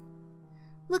shouting.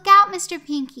 "Look out, Mr.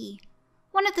 Pinky!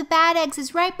 One of the bad eggs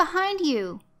is right behind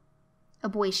you!" A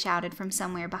boy shouted from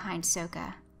somewhere behind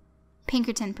Soka.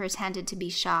 Pinkerton pretended to be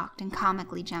shocked and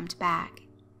comically jumped back.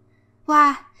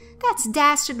 "Why, that's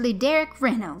dastardly Derek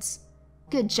Reynolds!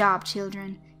 Good job,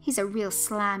 children. He's a real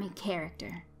slimy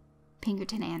character,"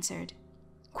 Pinkerton answered.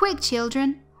 "Quick,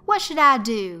 children, what should I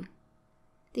do?"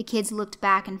 The kids looked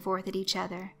back and forth at each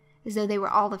other, as though they were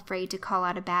all afraid to call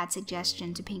out a bad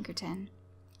suggestion to Pinkerton.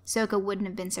 Soka wouldn't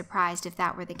have been surprised if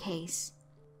that were the case.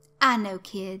 "I know,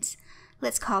 kids.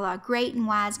 Let's call our great and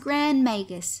wise Grand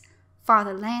Magus,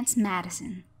 Father Lance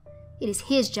Madison. It is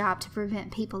his job to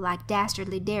prevent people like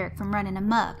Dastardly Derek from running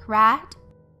amok, right?"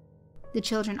 The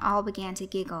children all began to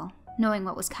giggle, knowing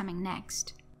what was coming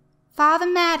next. "Father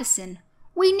Madison,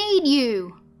 we need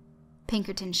you!"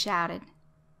 Pinkerton shouted.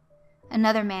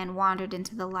 Another man wandered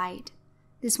into the light,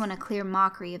 this one a clear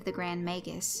mockery of the Grand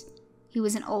Magus. He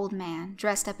was an old man,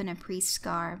 dressed up in a priest's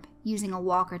garb, using a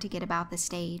walker to get about the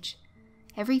stage.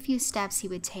 Every few steps he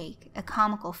would take, a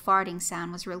comical farting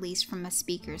sound was released from a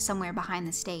speaker somewhere behind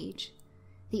the stage.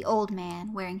 The old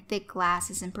man, wearing thick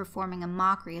glasses and performing a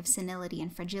mockery of senility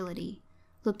and fragility,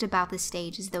 looked about the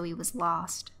stage as though he was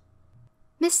lost.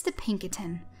 "Mr.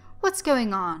 Pinkerton, what's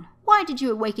going on? Why did you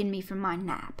awaken me from my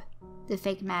nap?" the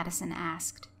fake Madison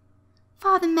asked.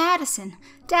 "Father Madison,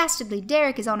 Dastardly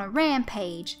Derek is on a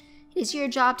rampage. It is your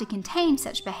job to contain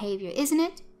such behavior, isn't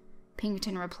it?"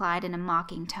 Pinkerton replied in a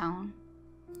mocking tone.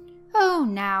 "Oh,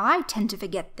 now, I tend to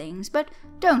forget things, but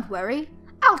don't worry.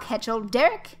 I'll catch old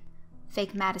Derek,"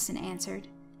 fake Madison answered,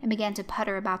 and began to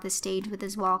putter about the stage with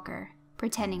his walker,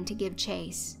 pretending to give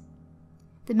chase.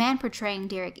 The man portraying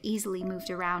Derek easily moved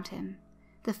around him.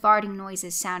 The farting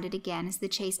noises sounded again as the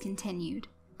chase continued,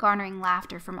 garnering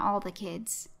laughter from all the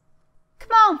kids.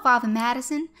 "Come on, Father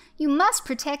Madison. You must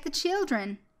protect the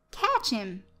children. Catch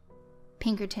him,"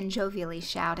 Pinkerton jovially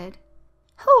shouted.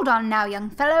 "Hold on now, young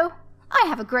fellow. I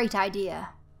have a great idea,"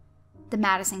 the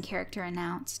Madison character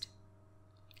announced.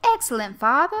 "Excellent,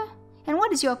 Father. And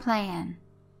what is your plan?"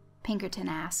 Pinkerton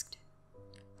asked.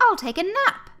 "I'll take a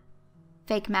nap,"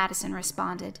 fake Madison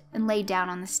responded, and laid down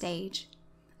on the stage.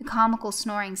 A comical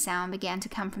snoring sound began to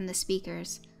come from the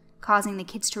speakers, causing the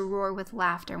kids to roar with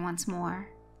laughter once more.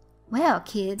 "Well,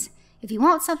 kids, if you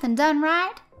want something done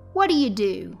right, what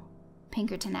do?"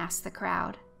 Pinkerton asked the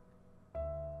crowd.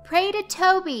 "Pray to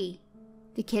Toby,"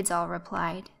 the kids all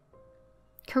replied.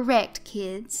 "Correct,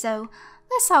 kids, so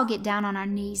let's all get down on our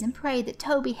knees and pray that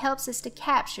Toby helps us to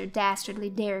capture Dastardly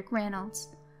Derek Reynolds,"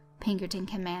 Pinkerton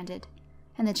commanded,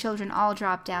 and the children all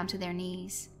dropped down to their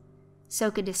knees.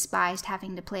 Soka despised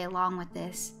having to play along with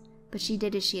this, but she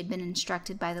did as she had been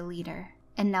instructed by the leader,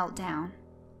 and knelt down.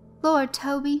 "Lord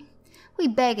Toby, we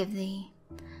beg of thee,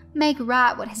 make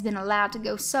right what has been allowed to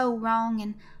go so wrong,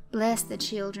 and bless the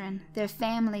children, their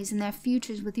families, and their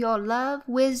futures with your love,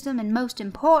 wisdom, and most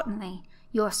importantly,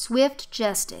 your swift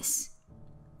justice."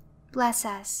 "Bless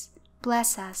us,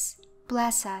 bless us,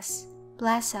 bless us,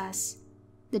 bless us,"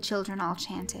 the children all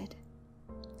chanted.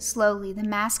 Slowly, the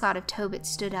mascot of Tobit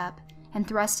stood up and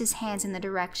thrust his hands in the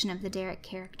direction of the Derek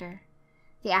character.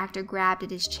 The actor grabbed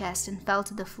at his chest and fell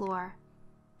to the floor,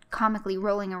 comically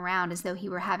rolling around as though he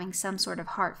were having some sort of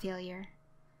heart failure.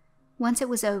 Once it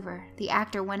was over, the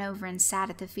actor went over and sat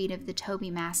at the feet of the Toby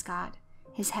mascot,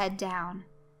 his head down,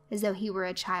 as though he were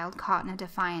a child caught in a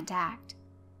defiant act.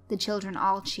 The children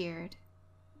all cheered.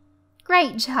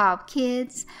 "Great job,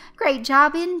 kids! Great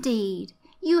job indeed!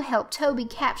 You helped Toby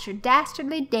capture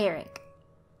Dastardly Derek!"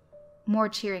 More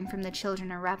cheering from the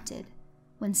children erupted,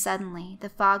 when suddenly the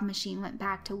fog machine went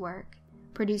back to work,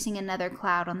 producing another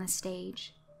cloud on the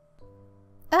stage.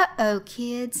 "Uh-oh,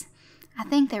 kids! I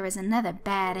think there is another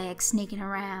bad egg sneaking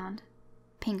around,"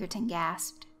 Pinkerton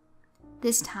gasped.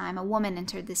 This time, a woman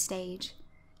entered the stage.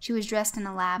 She was dressed in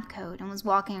a lab coat and was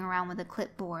walking around with a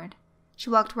clipboard. She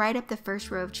walked right up the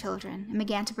first row of children and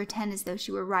began to pretend as though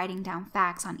she were writing down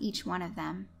facts on each one of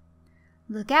them.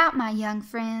 "Look out, my young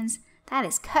friends. That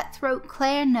is Cutthroat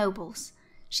Claire Nobles.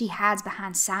 She hides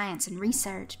behind science and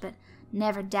research, but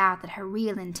never doubt that her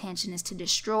real intention is to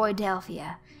destroy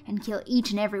Delphia and kill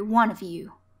each and every one of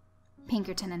you,"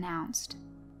 Pinkerton announced.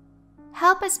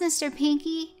 "Help us, Mr.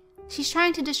 Pinky. She's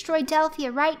trying to destroy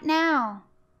Delphia right now,"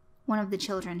 one of the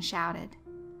children shouted.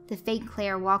 The fake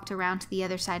Claire walked around to the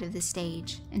other side of the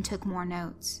stage and took more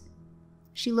notes.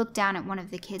 She looked down at one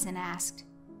of the kids and asked,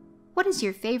 "What is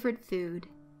your favorite food?"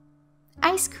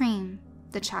 "Ice cream,"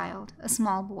 the child, a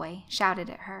small boy, shouted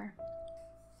at her.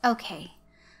 "Okay,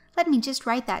 let me just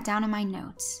write that down in my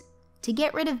notes. To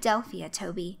get rid of Delphia,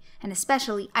 Toby, and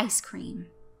especially ice cream,"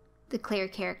 the Claire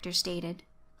character stated,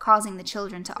 causing the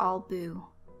children to all boo.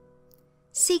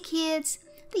 "See, kids,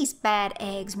 these bad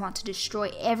eggs want to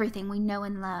destroy everything we know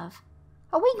and love.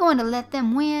 Are we going to let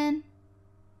them win?"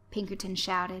 Pinkerton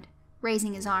shouted,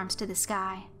 raising his arms to the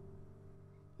sky.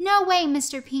 "No way,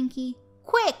 Mr. Pinky!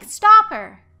 Quick, stop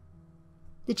her!"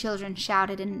 The children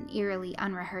shouted in an eerily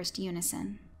unrehearsed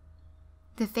unison.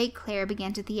 The fake Claire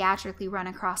began to theatrically run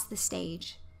across the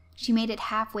stage. She made it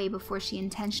halfway before she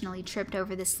intentionally tripped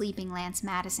over the sleeping Lance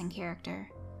Madison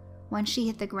character. Once she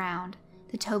hit the ground,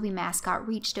 the Toby mascot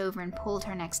reached over and pulled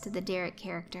her next to the Derek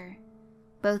character.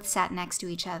 Both sat next to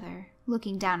each other,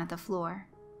 looking down at the floor.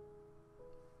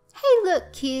 "Hey,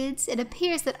 look, kids! It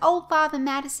appears that old Father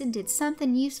Madison did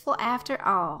something useful after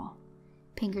all,"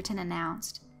 Pinkerton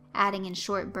announced, adding in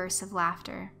short bursts of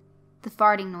laughter. The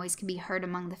farting noise could be heard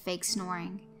among the fake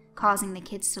snoring, causing the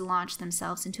kids to launch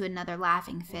themselves into another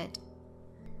laughing fit.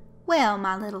 "Well,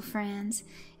 my little friends,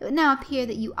 it would now appear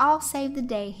that you all saved the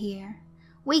day here.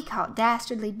 We caught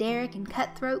Dastardly Derek and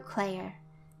Cutthroat Claire.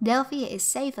 Delphia is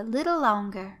safe a little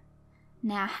longer.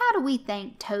 Now, how do we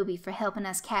thank Toby for helping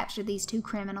us capture these two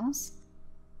criminals?"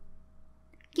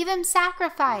 "Give him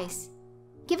sacrifice!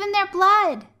 Give him their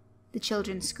blood!" the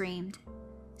children screamed.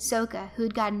 Soka, who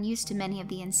had gotten used to many of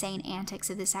the insane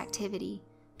antics of this activity,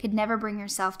 could never bring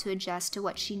herself to adjust to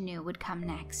what she knew would come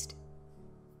next.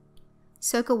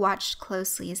 Soka watched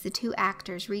closely as the two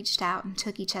actors reached out and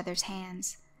took each other's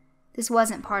hands. This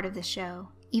wasn't part of the show.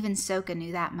 Even Soka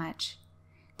knew that much.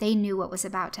 They knew what was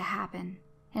about to happen,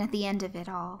 and at the end of it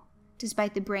all,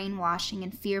 despite the brainwashing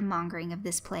and fear-mongering of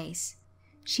this place,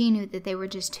 she knew that they were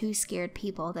just two scared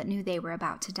people that knew they were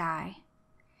about to die.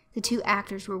 The two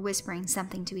actors were whispering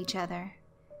something to each other.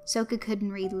 Soka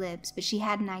couldn't read lips, but she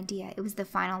had an idea it was the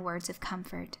final words of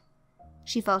comfort.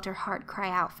 She felt her heart cry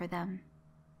out for them.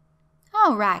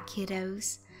 "All right,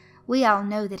 kiddos. We all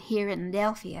know that here in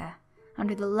Delphia,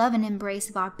 under the loving embrace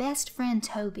of our best friend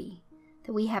Toby,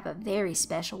 that we have a very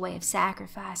special way of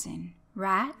sacrificing,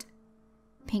 right?"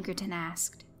 Pinkerton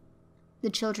asked. The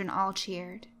children all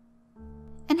cheered.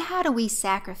 "And how do we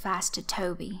sacrifice to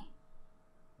Toby?"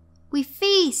 "We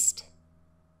feast!"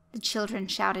 the children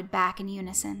shouted back in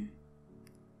unison.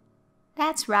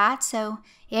 "That's right, so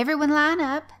everyone line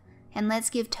up, and let's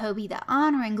give Toby the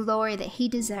honor and glory that he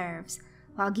deserves,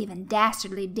 while giving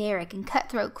Dastardly Derek and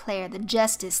Cutthroat Claire the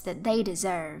justice that they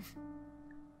deserve."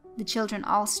 The children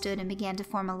all stood and began to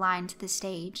form a line to the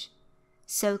stage.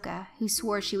 Soka, who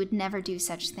swore she would never do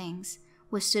such things,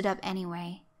 was stood up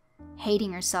anyway,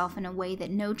 hating herself in a way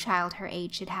that no child her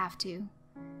age should have to.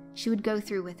 She would go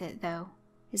through with it, though,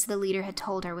 as the leader had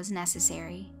told her was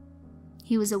necessary.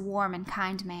 He was a warm and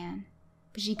kind man,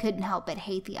 but she couldn't help but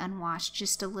hate the Unwashed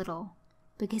just a little,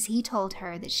 because he told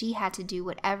her that she had to do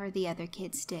whatever the other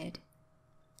kids did.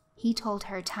 He told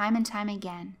her time and time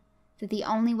again that the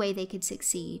only way they could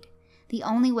succeed, the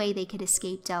only way they could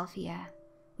escape Delphia,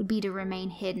 would be to remain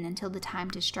hidden until the time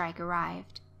to strike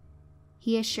arrived.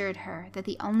 He assured her that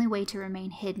the only way to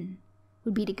remain hidden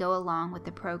would be to go along with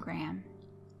the program.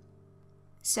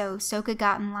 So Soka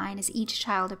got in line as each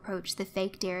child approached the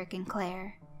fake Derek and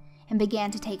Claire, and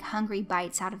began to take hungry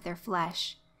bites out of their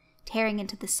flesh, tearing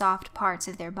into the soft parts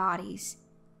of their bodies,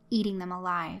 eating them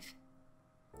alive.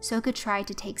 Soka tried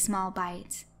to take small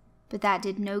bites, but that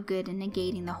did no good in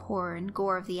negating the horror and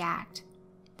gore of the act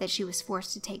that she was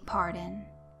forced to take part in.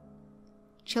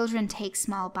 Children take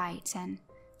small bites, and,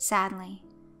 sadly,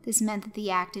 this meant that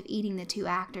the act of eating the two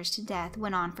actors to death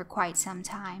went on for quite some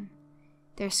time.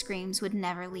 Their screams would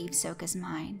never leave Soka's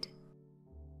mind.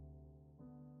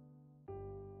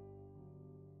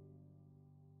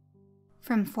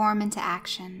 From form into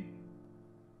action.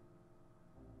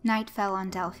 Night fell on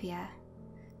Delphia.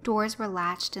 Doors were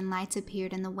latched and lights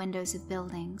appeared in the windows of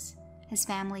buildings as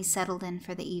families settled in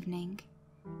for the evening.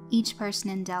 Each person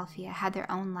in Delphia had their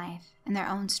own life and their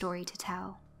own story to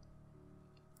tell.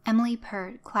 Emily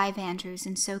Pert, Clive Andrews,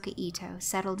 and Soka Ito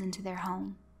settled into their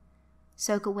home.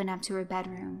 Soka went up to her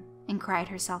bedroom and cried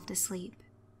herself to sleep.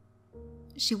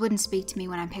 She wouldn't speak to me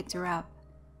when I picked her up.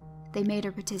 They made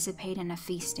her participate in a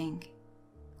feasting.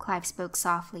 Clive spoke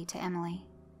softly to Emily.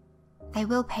 They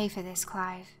will pay for this,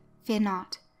 Clive. Fear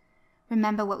not.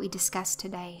 Remember what we discussed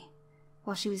today,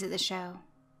 while she was at the show.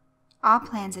 Our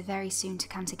plans are very soon to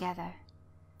come together.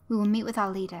 We will meet with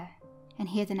our leader and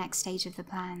hear the next stage of the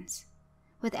plans.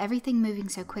 With everything moving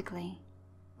so quickly,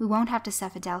 we won't have to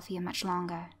suffer Delphia much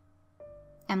longer,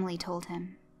 Emily told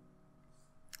him.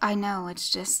 I know, it's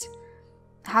just,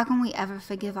 how can we ever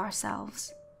forgive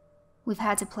ourselves? We've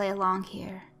had to play along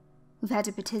here. We've had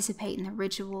to participate in the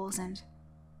rituals, and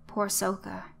poor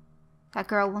Soka. That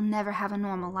girl will never have a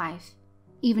normal life,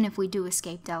 even if we do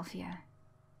escape Delphia,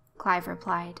 Clive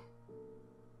replied.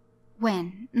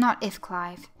 When, not if,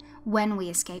 Clive, when we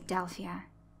escape Delphia.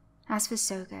 As for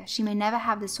Soka, she may never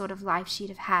have the sort of life she'd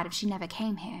have had if she never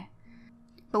came here.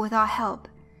 But with our help,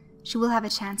 she will have a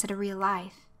chance at a real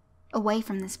life, away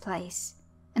from this place,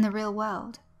 in the real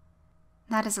world.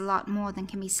 That is a lot more than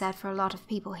can be said for a lot of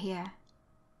people here,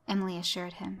 Emily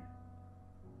assured him.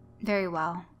 Very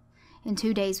well. In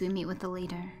 2 days we meet with the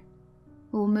leader.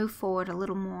 We will move forward a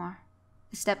little more,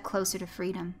 a step closer to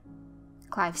freedom,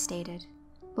 Clive stated,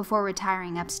 before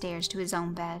retiring upstairs to his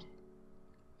own bed.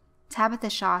 Tabitha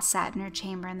Shaw sat in her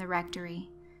chamber in the rectory,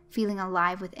 feeling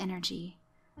alive with energy,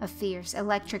 a fierce,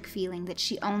 electric feeling that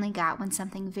she only got when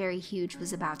something very huge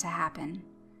was about to happen.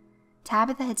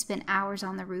 Tabitha had spent hours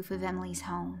on the roof of Emily's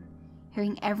home,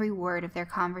 hearing every word of their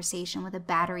conversation with a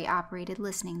battery-operated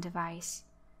listening device.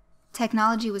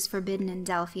 Technology was forbidden in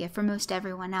Delphia for most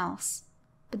everyone else,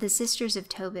 but the Sisters of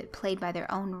Tobit played by their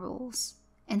own rules,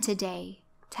 and today,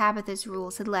 Tabitha's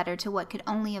rules had led her to what could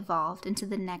only evolve into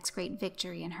the next great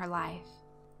victory in her life.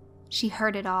 She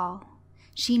heard it all.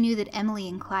 She knew that Emily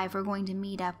and Clive were going to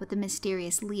meet up with the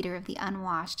mysterious leader of the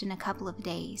Unwashed in a couple of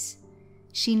days.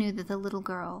 She knew that the little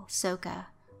girl, Soka,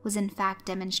 was in fact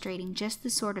demonstrating just the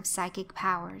sort of psychic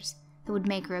powers that would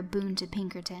make her a boon to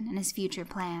Pinkerton and his future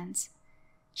plans.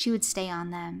 She would stay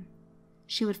on them.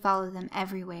 She would follow them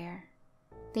everywhere.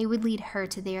 They would lead her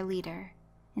to their leader,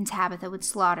 and Tabitha would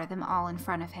slaughter them all in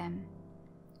front of him.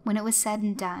 When it was said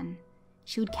and done,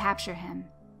 she would capture him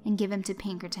and give him to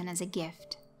Pinkerton as a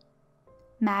gift.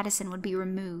 Madison would be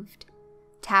removed.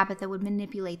 Tabitha would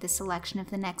manipulate the selection of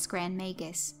the next Grand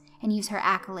Magus and use her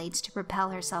accolades to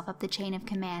propel herself up the chain of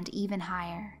command even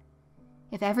higher.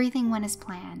 If everything went as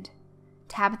planned,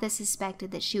 Tabitha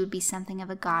suspected that she would be something of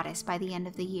a goddess by the end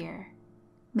of the year,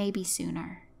 maybe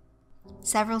sooner.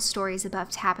 Several stories above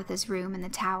Tabitha's room in the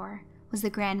tower was the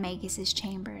Grand Magus's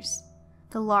chambers,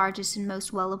 the largest and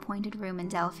most well-appointed room in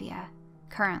Delphia,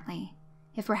 currently,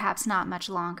 if perhaps not much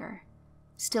longer,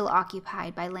 still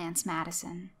occupied by Lance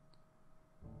Madison.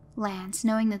 Lance,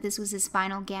 knowing that this was his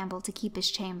final gamble to keep his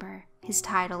chamber, his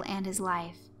title, and his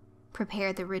life,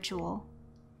 prepared the ritual.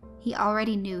 He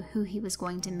already knew who he was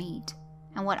going to meet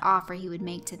and what offer he would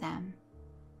make to them.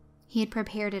 He had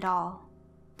prepared it all,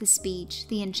 the speech,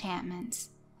 the enchantments,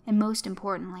 and most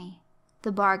importantly,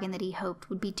 the bargain that he hoped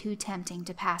would be too tempting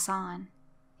to pass on.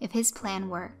 If his plan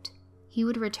worked, he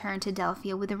would return to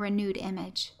Delphia with a renewed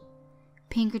image.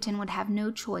 Pinkerton would have no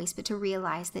choice but to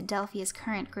realize that Delphia's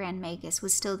current Grand Magus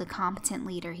was still the competent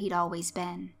leader he'd always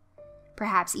been.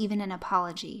 Perhaps even an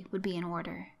apology would be in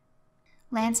order.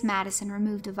 Lance Madison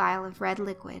removed a vial of red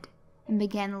liquid and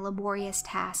began the laborious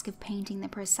task of painting the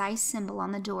precise symbol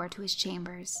on the door to his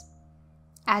chambers.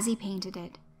 As he painted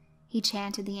it, he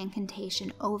chanted the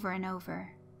incantation over and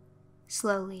over.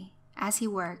 Slowly, as he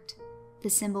worked, the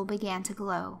symbol began to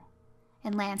glow,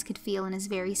 and Lance could feel in his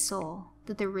very soul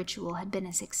that the ritual had been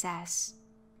a success.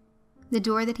 The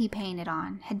door that he painted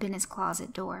on had been his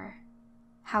closet door.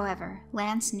 However,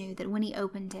 Lance knew that when he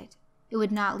opened it, it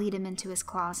would not lead him into his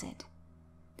closet.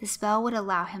 The spell would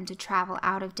allow him to travel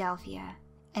out of Delphia,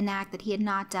 an act that he had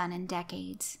not done in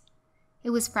decades. It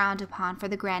was frowned upon for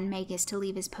the Grand Magus to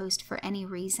leave his post for any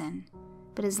reason,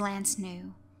 but as Lance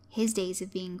knew, his days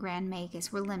of being Grand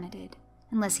Magus were limited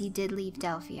unless he did leave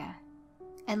Delphia,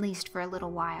 at least for a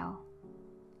little while.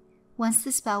 Once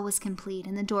the spell was complete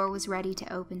and the door was ready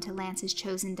to open to Lance's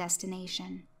chosen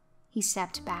destination, he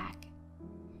stepped back.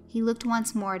 He looked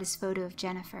once more at his photo of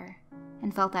Jennifer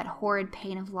and felt that horrid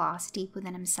pain of loss deep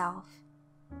within himself.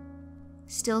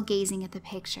 Still gazing at the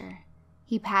picture,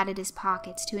 he patted his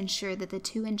pockets to ensure that the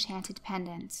 2 enchanted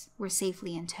pendants were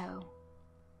safely in tow.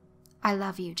 "I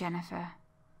love you, Jennifer.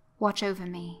 Watch over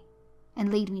me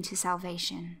and lead me to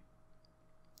salvation."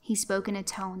 He spoke in a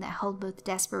tone that held both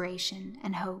desperation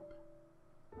and hope.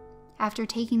 After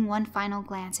taking one final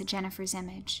glance at Jennifer's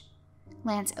image,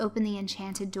 Lance opened the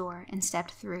enchanted door and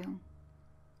stepped through.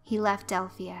 He left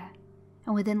Delphia,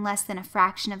 and within less than a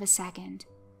fraction of a second,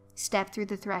 stepped through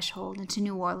the threshold into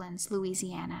New Orleans,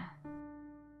 Louisiana.